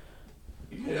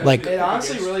 Yeah, Like- It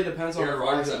honestly really depends on Aaron the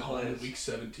Rodgers Vikings at home in plays. week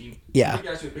 17. Yeah. You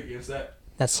guys should pick against that.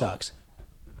 That sucks.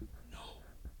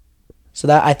 So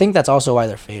that I think that's also why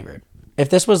they're favored. If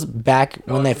this was back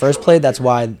when they for first sure. played, that's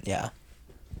why. Yeah.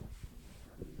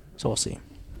 So we'll see.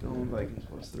 Going Vikings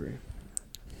 +3.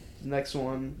 Next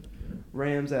one,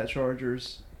 Rams at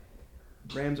Chargers.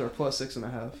 Rams are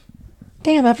 +6.5.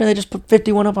 Damn! After they just put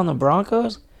 51 up on the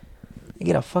Broncos, they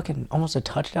get almost a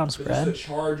touchdown But this is spread. the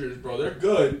Chargers, bro. They're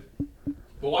good.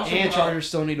 But watch them And come out- Chargers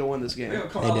still need to win this They're game. gonna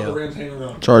come They out with do. the Rams hanging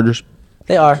around. Chargers.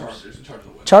 They are. Chargers will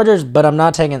win. Chargers, but I'm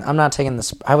not taking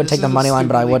this. I would This take the is a money line,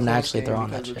 but I stupidly wouldn't close actually game throw on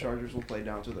because that the shit. Chargers will play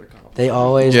down to their confidence. They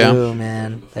always Yeah. do,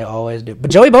 man. They always do. But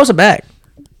Joey Bosa back.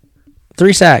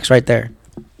 3 sacks right there.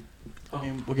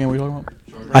 What game are we talking about?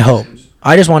 Chargers, I hope. Rams.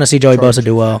 I just want to see Joey Bosa Chargers,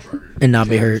 do well Chargers. and not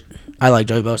be hurt. I like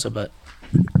Joey Bosa, but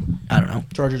I don't know.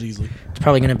 Chargers easily. It's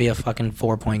probably going to be a fucking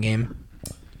 4-point game.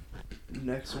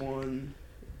 Next one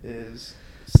is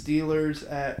Steelers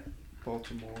at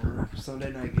Baltimore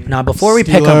Sunday night game. Now, before we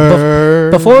pick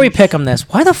them this,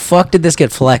 why the fuck did this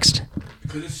get flexed?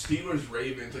 Because it's Steelers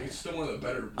Ravens. Like, it's still one of the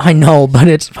better. I know, but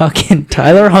it's fucking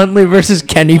Tyler Huntley versus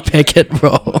Kenny Pickett,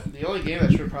 bro. The only game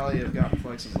that should probably have gotten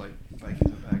flexed is like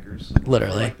Vikings and Packers.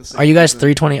 Literally. Like the Are you guys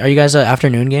 6-7. 3:20? Are you guys an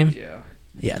afternoon game? Yeah.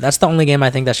 Yeah, that's the only game I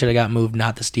think that should have got moved,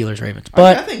 not the Steelers Ravens. I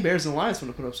But think Bears and Lions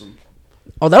going to put up some.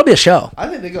 oh, that'll be a show. I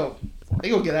think they go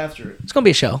get after it. It's gonna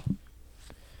be a show.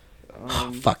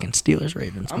 Um, Fucking Steelers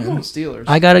Ravens, I'm man. going Steelers.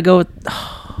 I gotta go with.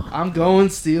 I'm going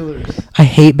Steelers. I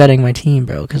hate betting my team,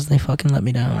 bro, because they fucking let me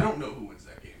I down. don't know who wins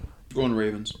that game. Going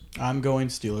Ravens. I'm going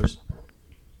Steelers.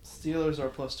 Steelers are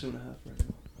 +2.5 right now.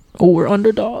 Oh, we're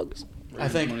underdogs. I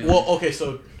think. Well, okay,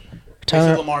 so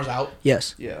Tyler, Lamar's out.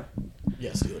 yes. Yeah.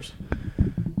 Yeah, Steelers.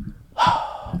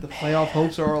 The playoff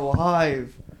hopes are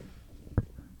alive.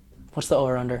 What's the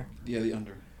over under? Yeah, the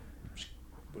under.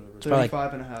 Whatever.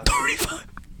 probably 35.5.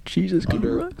 Jesus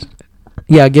Under. Christ.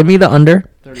 Yeah, give me the under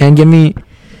and give me.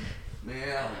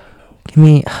 Man, I don't even know. Give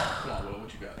me. Come on, Will,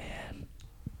 what you got?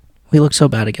 We looked so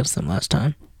bad against them last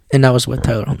time, and that was with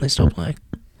Tyler Huntley still playing.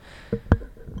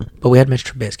 But we had Mitch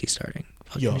Trubisky starting.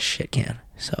 Fucking Yo. shit can.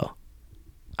 So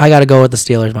I gotta go with the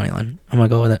Steelers money line. I'm gonna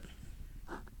go with it.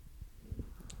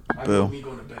 I Boo. vote me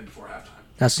going to bed before halftime.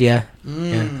 That's yeah.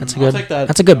 That's a I'll good. take that.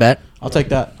 That's a good bet. I'll take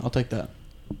that. I'll take that.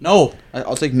 No,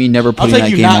 I'll take me never I'll putting take that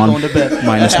you game not on. going to bed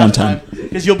Minus 110.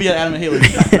 because you'll be at Adam and Haley.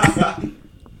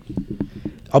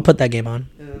 I'll put that game on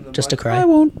And then the just to Mon- cry.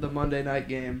 won't. The Monday night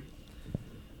game.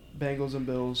 Bengals and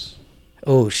Bills.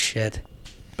 Oh shit!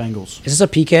 Bengals. Is this a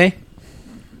PK,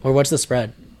 or what's the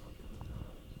spread?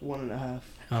 1.5.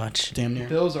 Oh, it's Damn near.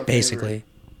 Bills are basically.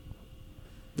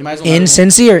 You might as well In not even-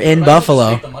 Cincy or in you might as well Buffalo?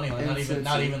 just take the money line,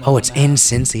 not even the Oh, it's 1.5. in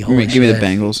Cincy. Give Holy me, give me the shit.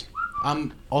 Bengals.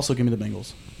 I'm also give me the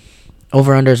Bengals.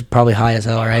 Over under is probably high as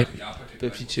hell, right?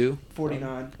 52.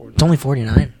 49. It's only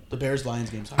 49. The Bears-Lions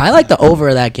game's high. I like the over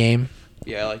of that game,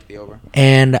 Yeah, I like the over.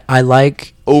 and I like.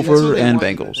 That's what Over they and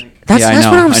wanted, I Bengals. think. That's, Yeah, I that's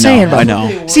know, what I'm I know, saying, bro. I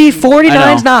know. See, 49's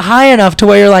I know. not high enough to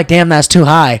where you're like, damn, that's too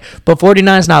high. But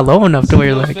 49's not low enough to where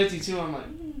you're like, 52, I'm like,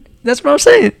 that's what I'm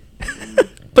saying.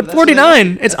 But That's what they 49,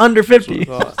 want. it's under 50. that's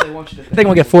what they want you to I think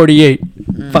we'll get 48.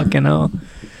 Fucking hell.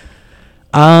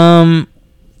 I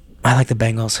like the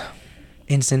Bengals.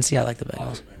 In Cincy, I like the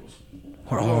Bengals.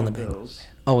 We're I'm all on going the Bengals. Bills.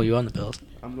 Oh, you on the Bills?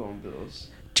 I'm going Bills.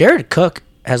 Jared Cook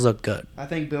has looked good. I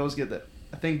think Bills get that.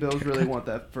 I think Bills really want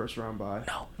that first round bye.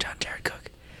 No, Jared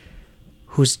Cook.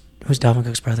 Who's Dalvin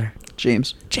Cook's brother?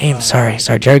 James. James. Sorry.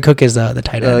 Jared Cook is the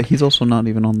tight end. He's also not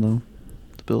even on the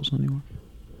Bills anymore.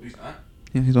 He's not.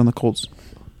 Yeah, he's on the Colts.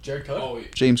 Jared Cook? Oh,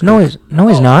 wait. James. No, Cook. he's not. No,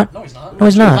 he's not. No,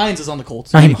 he's not. Hines is on the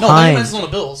Colts. Naheem No, Hines. Hines is on the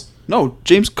Bills. No,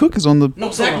 James Cook is on the.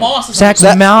 No, Zach Moss is Zach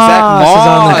on the Moss Zach is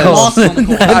on the Moss. Colts. Moss is on the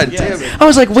Colts. God Yes. damn it. I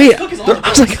was like, wait. Cook is on I the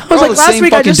was like, They're all the last same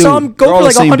week I fucking just saw him dude. go They're for all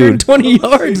like the same dude. 120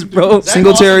 yards, bro. Zach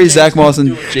Singletary, Moss and Zach James Moss, Cook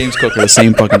and do it. James Cook are the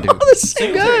same fucking dude. The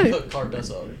same Singletary guy. Cook carved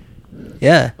us out.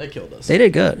 Yeah, They killed us. they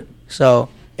did good. So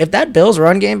if that Bills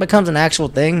run game becomes an actual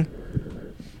thing,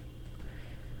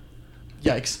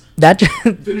 Yikes. that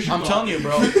I'm telling you,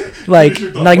 bro.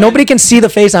 like nobody can see the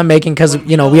face I'm making because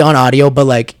we on audio. But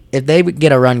like if they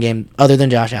get a run game other than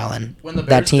Josh Allen, When the Bears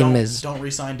that team don't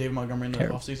re-sign Dave Montgomery in the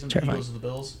Terrible. offseason, he Terrifying. goes to the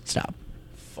Bills. stop.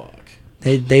 Fuck.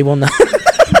 They will not.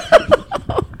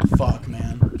 Fuck,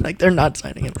 man. Like they're not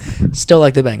signing him. Still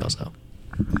like the Bengals though.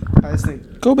 I just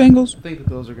think Go Bengals. the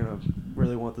Bills are gonna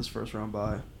really want this first round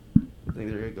bye. I think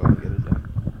they're gonna go and get it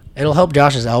done. It'll help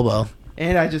Josh's elbow.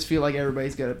 And I just feel like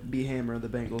everybody's gonna be hammering the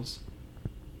Bengals.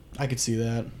 I could see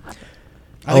that. I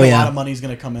Oh, think a yeah. lot of money's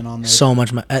going to come in on this. So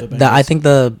much. the I Bengals. think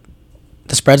the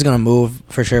spread's gonna move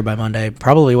for sure by Monday.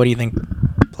 Probably. What do you think?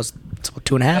 Plus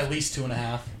 2.5. At least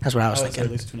 2.5. That's what I was would say thinking.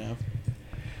 At least 2.5.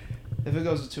 If it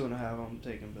goes to 2.5, I'm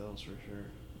taking Bills for sure.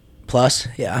 Plus,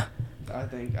 yeah.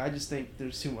 I just think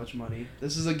there's too much money.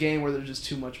 This is a game where there's just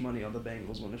too much money on the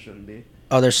Bengals when it shouldn't be.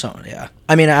 Oh, there's so yeah.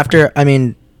 I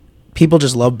mean, people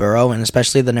just love Burrow, and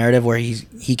especially the narrative where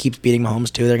he keeps beating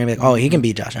Mahomes too. They're gonna be like, oh, he can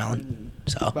beat Josh Allen.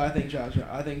 So But I think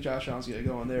Josh Allen's gonna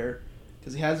go in there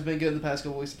because he hasn't been good in the past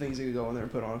couple weeks. I think he's gonna go in there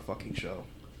and put on a fucking show.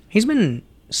 he's been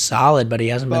solid, but he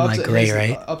hasn't been But like great, his,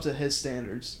 right? Up to his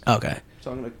standards. Okay.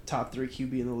 So I'm gonna top 3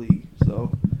 QB in the league.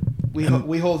 So we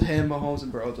hold him, Mahomes,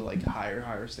 and Burrow to like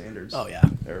higher standards. Oh yeah.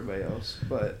 than everybody else.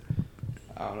 But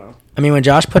I don't know. I mean, when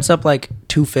Josh puts up like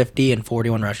 250 and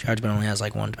 41 rush yards, but only has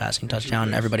like one passing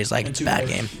touchdown, everybody's like, And it's a 2 bad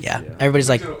picks. game. Yeah. Yeah. Everybody's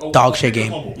like, dog shit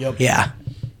game. Yep. Yeah.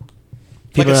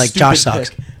 People a are like, Josh stupid sucks.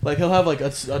 pick. Like, he'll have like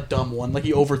a dumb one. Like,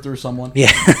 he overthrew someone.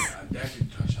 Yeah. Dak and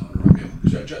Josh Allen remind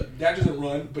me of- Dak doesn't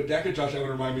run, but Dak and Josh Allen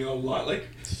remind me a lot. Like,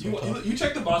 you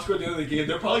check the box score at the end of the game,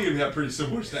 they're probably going to have pretty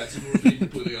similar stats, if we're being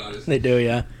completely honest. They do,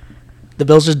 yeah. The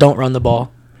Bills just don't run the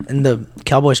ball, and the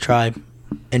Cowboys try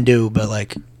and do, but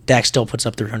like Dak still puts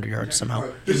up 300 yards somehow.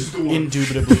 Alright, this is the one.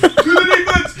 Indubitably. To the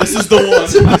defense! This is the one.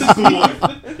 This is the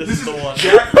one. This is the one.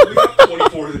 Dak, we got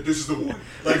 24. This is the one.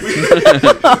 Like,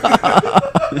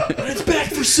 It's back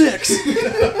for 6.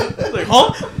 Like,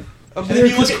 huh?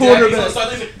 America's quarterback.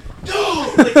 Like,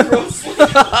 no! Like, throws.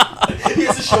 He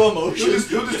has to show he'll emotion. just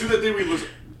do that thing where he looks.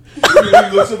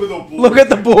 He looks up with a board. Look at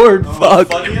the board. The Fuck.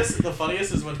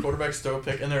 funniest is when quarterbacks throw a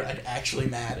pick and they're like actually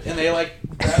mad and they like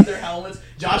grab their helmets.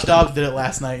 Josh Dobbs did it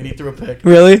last night and he threw a pick.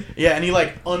 Really? Yeah, and he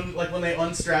like like when they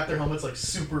unstrap their helmets like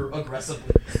super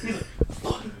aggressively. He's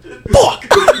like, fuck,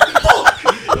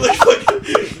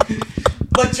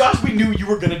 like Josh, we knew you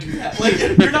were gonna do that. Like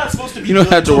you're not supposed to be. You don't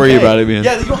have to it's worry okay. about it, man.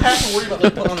 Yeah, you don't have to worry about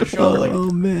like putting on a show. Like, Oh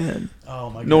man. oh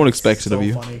my god, No one it's expects it so of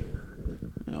you. Funny.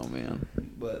 Oh man.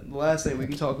 But the last thing we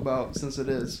can talk about, since it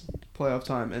is playoff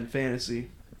time and fantasy,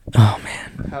 Oh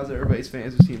man. how's everybody's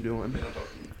fantasy team doing?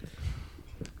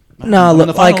 No, Won look,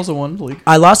 the like finals of one league.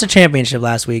 I lost a championship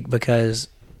last week because,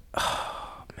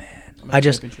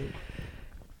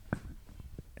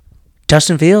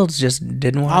 Justin Fields just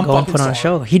didn't want I'm to go and fucking put on a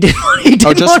sorry. show. He did. He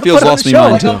did. Justin Fields lost me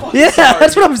mine, too. Yeah,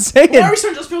 that's what I'm saying. Why are we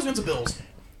starting Justin Fields against the Bills?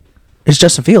 It's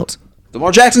Justin Fields.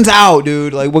 Lamar Jackson's out,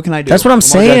 dude. Like, what can I do? That's what I'm Lamar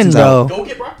saying, Jackson's out. bro. Go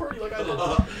get Brock Purdy like I did.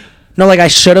 No, like I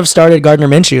should have started Gardner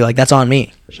Minshew. Like that's on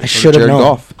me. I should have Jared known.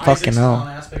 Goff. Fucking Isaac's hell. on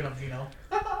ass picking up Geno.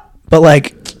 But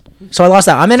like, so I lost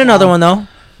that. I'm in another one though.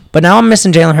 But now I'm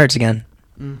missing Jalen Hurts again.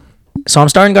 So I'm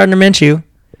starting Gardner Minshew.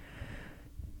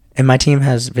 And my team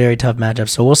has very tough matchups.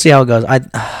 So we'll see how it goes.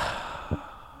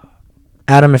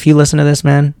 Adam, if you listen to this,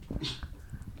 man,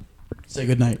 Say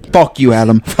goodnight. Fuck you,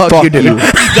 Adam. Fuck you, dude. He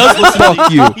does listen Fuck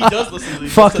to you. He does listen to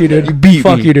these. Fuck you, dude. You beat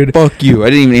Fuck me. you, dude. Fuck you. I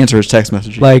didn't even answer his text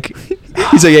message. Like,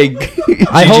 He's like, hey,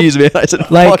 I hope- GG's, man. I said,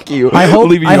 like fuck you. I hope, I'm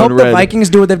leaving you I hope on the red. Vikings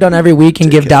do what they've done every week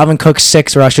and give Dalvin Cook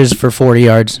 6 rushes for 40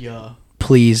 yards, Yeah.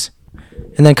 please.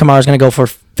 And then Kamara's gonna go for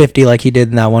 50 like he did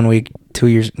in that 1 week, 2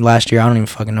 years last year. I don't even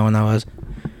fucking know when that was.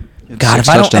 God, Six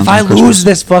if touchdowns I on Christmas. lose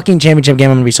this fucking championship game,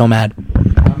 I'm gonna be so mad.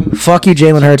 Fuck you,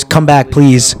 Jalen Hurts. Come back,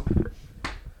 please.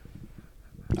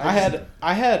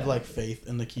 I had like faith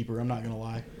in the keeper. I'm not gonna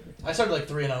lie. I started like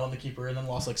 3-0 in the keeper and then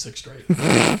lost like 6 straight.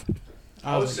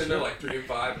 I was sitting there like 3-5.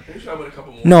 I think I win a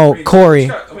couple more. No, I mean, Corey.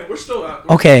 I mean, we're still out.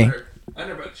 Okay. I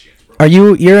never had a chance, bro. Are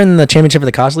you're in the championship of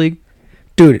the Cost League?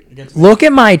 Dude, Against- look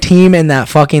at my team in that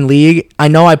fucking league. I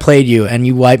know I played you and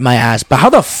you wiped my ass, but how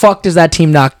the fuck does that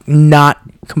team not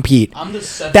compete? I'm the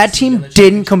 7th That seed in team the didn't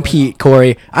championship compete, right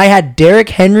Corey. I had Derrick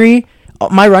Henry.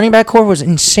 My running back core was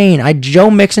insane. I had Joe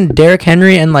Mixon, Derrick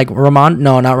Henry, and like not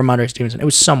Ramondre Stevenson. It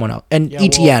was someone else. And now. Yeah,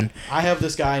 ETN. well, I have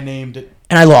this guy named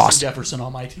And I lost. Jefferson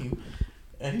on my team,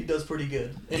 and he does pretty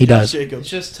good. And He Josh does. Jacobs. It's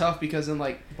just tough because in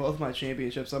like both my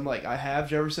championships, I'm like I have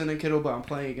Jefferson and Kittle, but I'm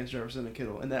playing against Jefferson and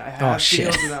Kittle, and then I have shit.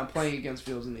 Fields, and then I'm playing against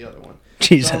Fields in the other one.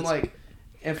 Jesus. So I'm like,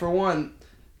 and for one,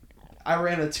 I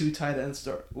ran a 2 tight end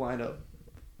start lineup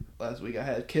last week. I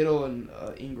had Kittle and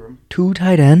Ingram. 2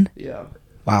 tight end? Yeah,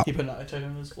 Wow. He put a tight end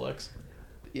in his flex.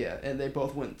 yeah, and they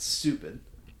both went stupid.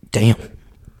 Damn.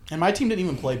 And my team didn't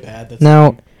even play bad. That's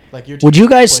Now, like your team would you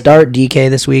guys played start bad. DK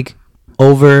this week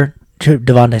over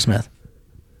Devontae Smith?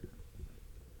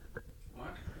 What?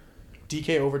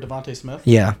 DK over Devontae Smith?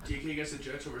 Yeah. DK against the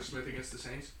Jets over Smith against the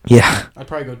Saints? Yeah. I'd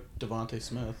probably go Devontae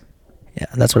Smith. Yeah,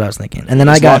 that's what I was thinking. And then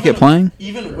I Is got Lockett playing?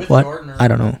 Even with what? Gardner, I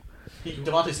don't know.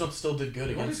 Devontae Smith still did good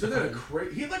Devontae against Smith the had a Vikings.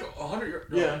 great. He had like 100 yards.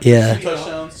 Yeah. Yeah.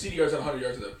 Touchdowns. CD yards at 100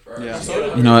 yards in the. Yeah.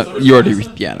 So You know what? So did You already.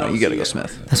 Smith. Yeah, no, you gotta go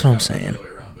Smith. That's what I'm saying.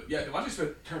 But yeah, Devontae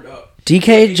Smith turned up.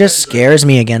 DK just scares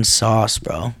me against Sauce,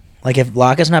 bro. Like if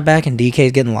Lockett's not back and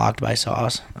DK's getting locked by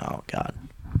Sauce, oh god.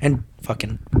 And fuck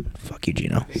you,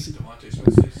 Gino. I think Devontae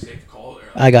Smith's a safe call there.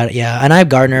 I got it, yeah. And I have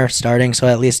Gardner starting, so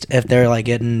at least if they're like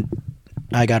getting,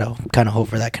 I gotta kind of hope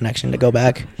for that connection to go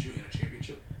back. Did you in a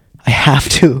championship? I have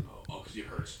to. Oh, because you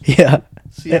hurts. Yeah.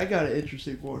 See, I got an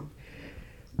interesting one.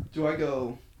 Do I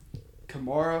go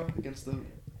Kamara against the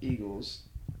Eagles,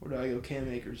 or do I go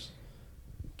Cam Akers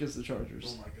against the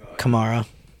Chargers? Oh my god. Kamara.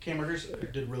 Cam Akers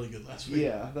did really good last week.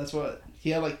 Yeah, that's what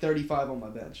he had like 35 on my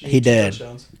bench. He did.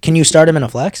 Touchdowns. Can you start him in a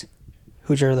flex?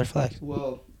 Who's your other flex?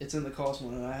 Well, it's in the cost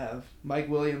one, and I have Mike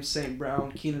Williams, St.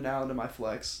 Brown, Keenan Allen in my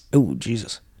flex. Ooh,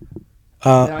 Jesus.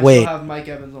 And I Wait. still have Mike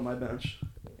Evans on my bench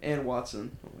and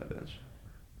Watson on my bench.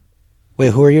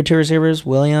 Wait, who are your 2 receivers?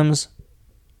 Williams?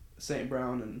 St.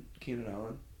 Brown and Keenan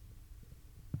Allen.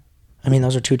 I mean,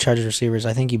 those are 2 Chargers receivers.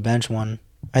 I think you bench one.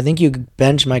 I think you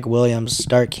bench Mike Williams,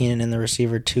 start Keenan in the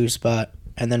receiver 2 spot,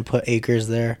 and then put Akers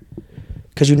there.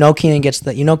 Because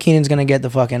Keenan's going to get the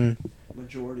fucking...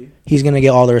 Majority. He's going to get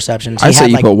all the receptions. I He say had,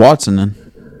 you like, put Watson in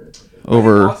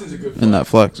over Watson's a good in that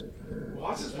flex.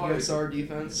 Watson's probably. Against our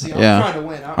defense. See, Yeah. I'm trying to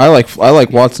win. I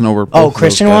like Watson over. both Oh, of those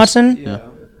Christian guys. Watson? Yeah.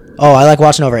 Oh, I like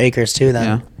watching over Akers too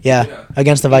then. Yeah. Yeah.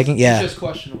 Against the Vikings? He's Yeah. just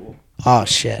questionable. Oh,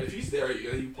 shit. If he's there,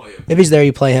 you play him. If he's there,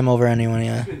 you play him over anyone,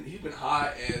 yeah. He's been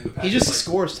hot and the He Packers, just like,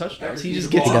 scores touchdowns. He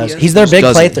just He gets He in the does. end He's their zone. big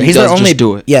does play it. threat. He He's their does only just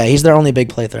do it. Yeah, he's their only big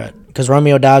play threat. Because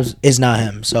Romeo Dobbs is not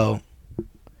him, so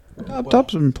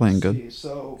Dobbs been playing good. See,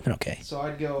 so okay. so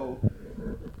I'd go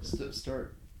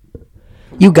start.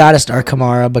 You gotta start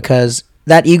Kamara because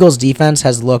that Eagles defense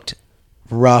has looked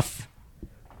rough.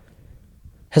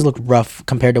 Has looked rough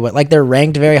compared to what like they're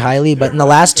ranked very highly, but in the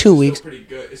last 2 Still weeks, pretty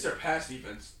good. It's their pass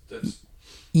defense that's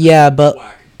yeah, but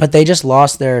whack. they just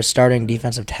lost their starting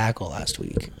defensive tackle last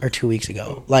week or 2 weeks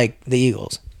ago, like the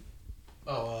Eagles.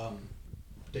 Oh,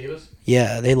 Davis?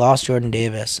 Yeah, they lost Jordan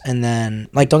Davis, and then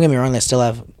like don't get me wrong, they still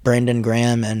have Brandon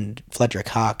Graham and Fletcher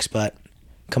Cox, but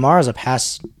Kamara's a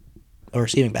pass or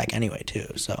receiving back anyway too.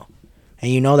 So,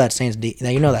 and you know that Saints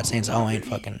O ain't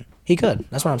fucking. He could.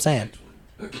 That's what I'm saying.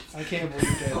 I can't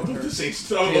believe Jalen Hurts. Saints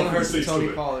Jalen Hurts and Tony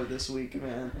Pollard this week,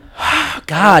 man.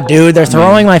 God, dude, they're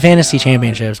throwing my fantasy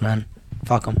championships, man.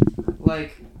 Fuck them.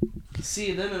 Like,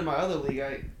 see, then in my other league,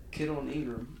 I Kittle and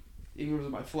Ingram. Ingram's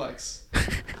my flex.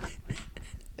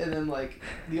 And then like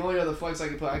the only other flex I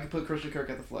could put Christian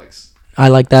Kirk at the flex. I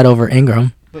like that over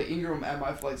Ingram. But Ingram at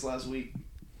my flex last week.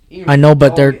 I know,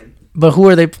 but dogging but who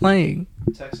are they playing?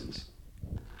 Texans.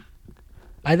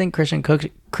 I think Christian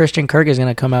Kirk is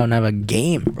gonna come out and have a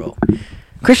game, bro.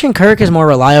 Christian Kirk is more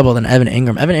reliable than Evan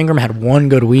Ingram. Evan Ingram had one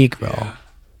good week, bro. Yeah,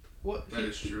 What? that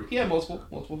is true. He had multiple.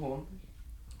 Hold on.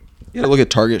 You gotta look at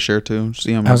target share too.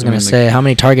 See how many. I was gonna say, how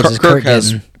many targets is Kirk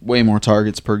has getting? way more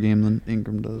targets per game than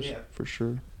Ingram does, Yeah. for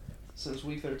sure. Since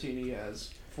week 13, he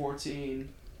has 14,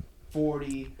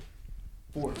 40,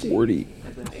 14, 40.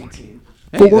 and then 18.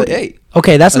 Hey.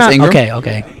 Okay, that's not Ingram?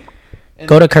 okay. And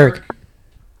Go then to Kirk.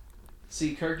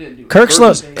 See, Kirk didn't do Kirk's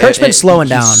anything. Kirk's been slowing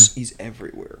down. He's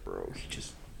everywhere, bro.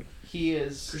 He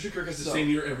is. Christian Kirk has the so, same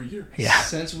year every year. Yeah.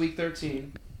 Since week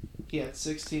 13, he had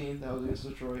 16. That was against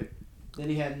Detroit. Then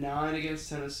he had 9 against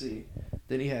Tennessee.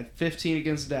 Then he had 15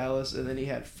 against Dallas, and then he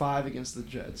had 5 against the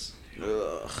Jets.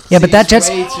 Yeah, but that it's Jets.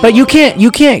 way too But you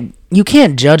low.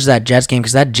 can't judge that Jets game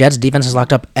because that Jets defense has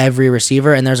locked up every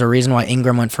receiver, and there's a reason why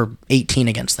Ingram went for 18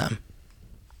 against them.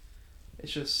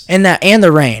 It's just. And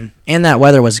the rain and that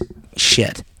weather was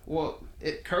shit. Well,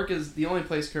 Kirk is the only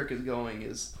place Kirk is going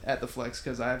is at the flex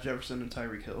because I have Jefferson and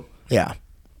Tyreek Hill, Yeah,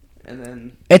 and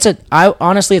then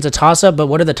honestly it's a toss up. But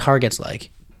what are the targets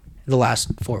like the last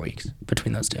 4 weeks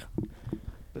between those two,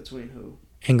 between who?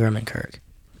 Ingram and Kirk?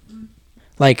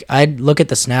 Like I'd look at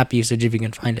the snap usage if you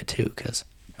can find it too,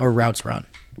 or routes run.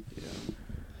 Yeah.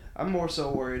 I'm more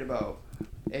so worried about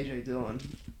AJ Dillon.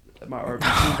 My RB2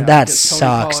 That now because Tony sucks,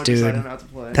 Pollard dude. decided not to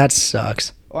play. That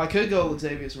sucks. Oh, I could go with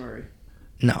Latavius Murray,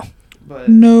 No, but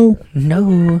No.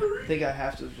 I think I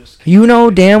have to just. you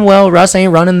know damn well Russ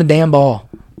ain't running the damn ball.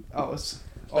 Oh, it's.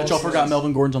 Bet y'all forgot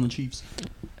Melvin Gordon's on the Chiefs.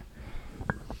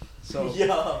 So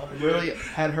really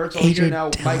had Hurts all year AJ now.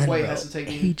 Dillon, Mike White bro. has to take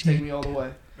me all the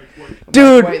way.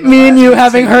 Dude, Mike White in the me and last you week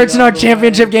having took me Hurts in all our the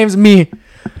championship way. games. Me,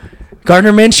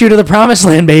 Gardner Minshew to the promised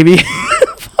land, baby.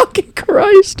 Fucking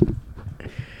Christ.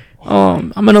 I'm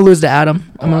gonna lose to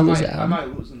Adam. I'm gonna lose to I Adam.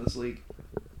 might lose in this league.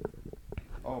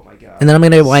 Oh my god. And then I'm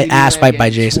gonna get my CeeDee ass Lamb wiped by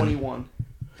gained Jason. 21.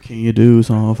 Can you do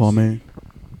something for me?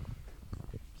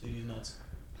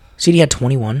 CD had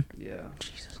 21. Yeah.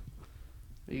 Jesus.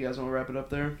 You guys want to wrap it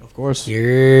up there? Of course.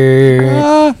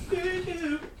 Yeah.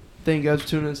 Thank you guys for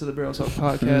tuning into the Barrels Up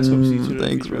podcast. Hope you see you tune in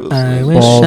Thanks future for episodes. I wish Balls.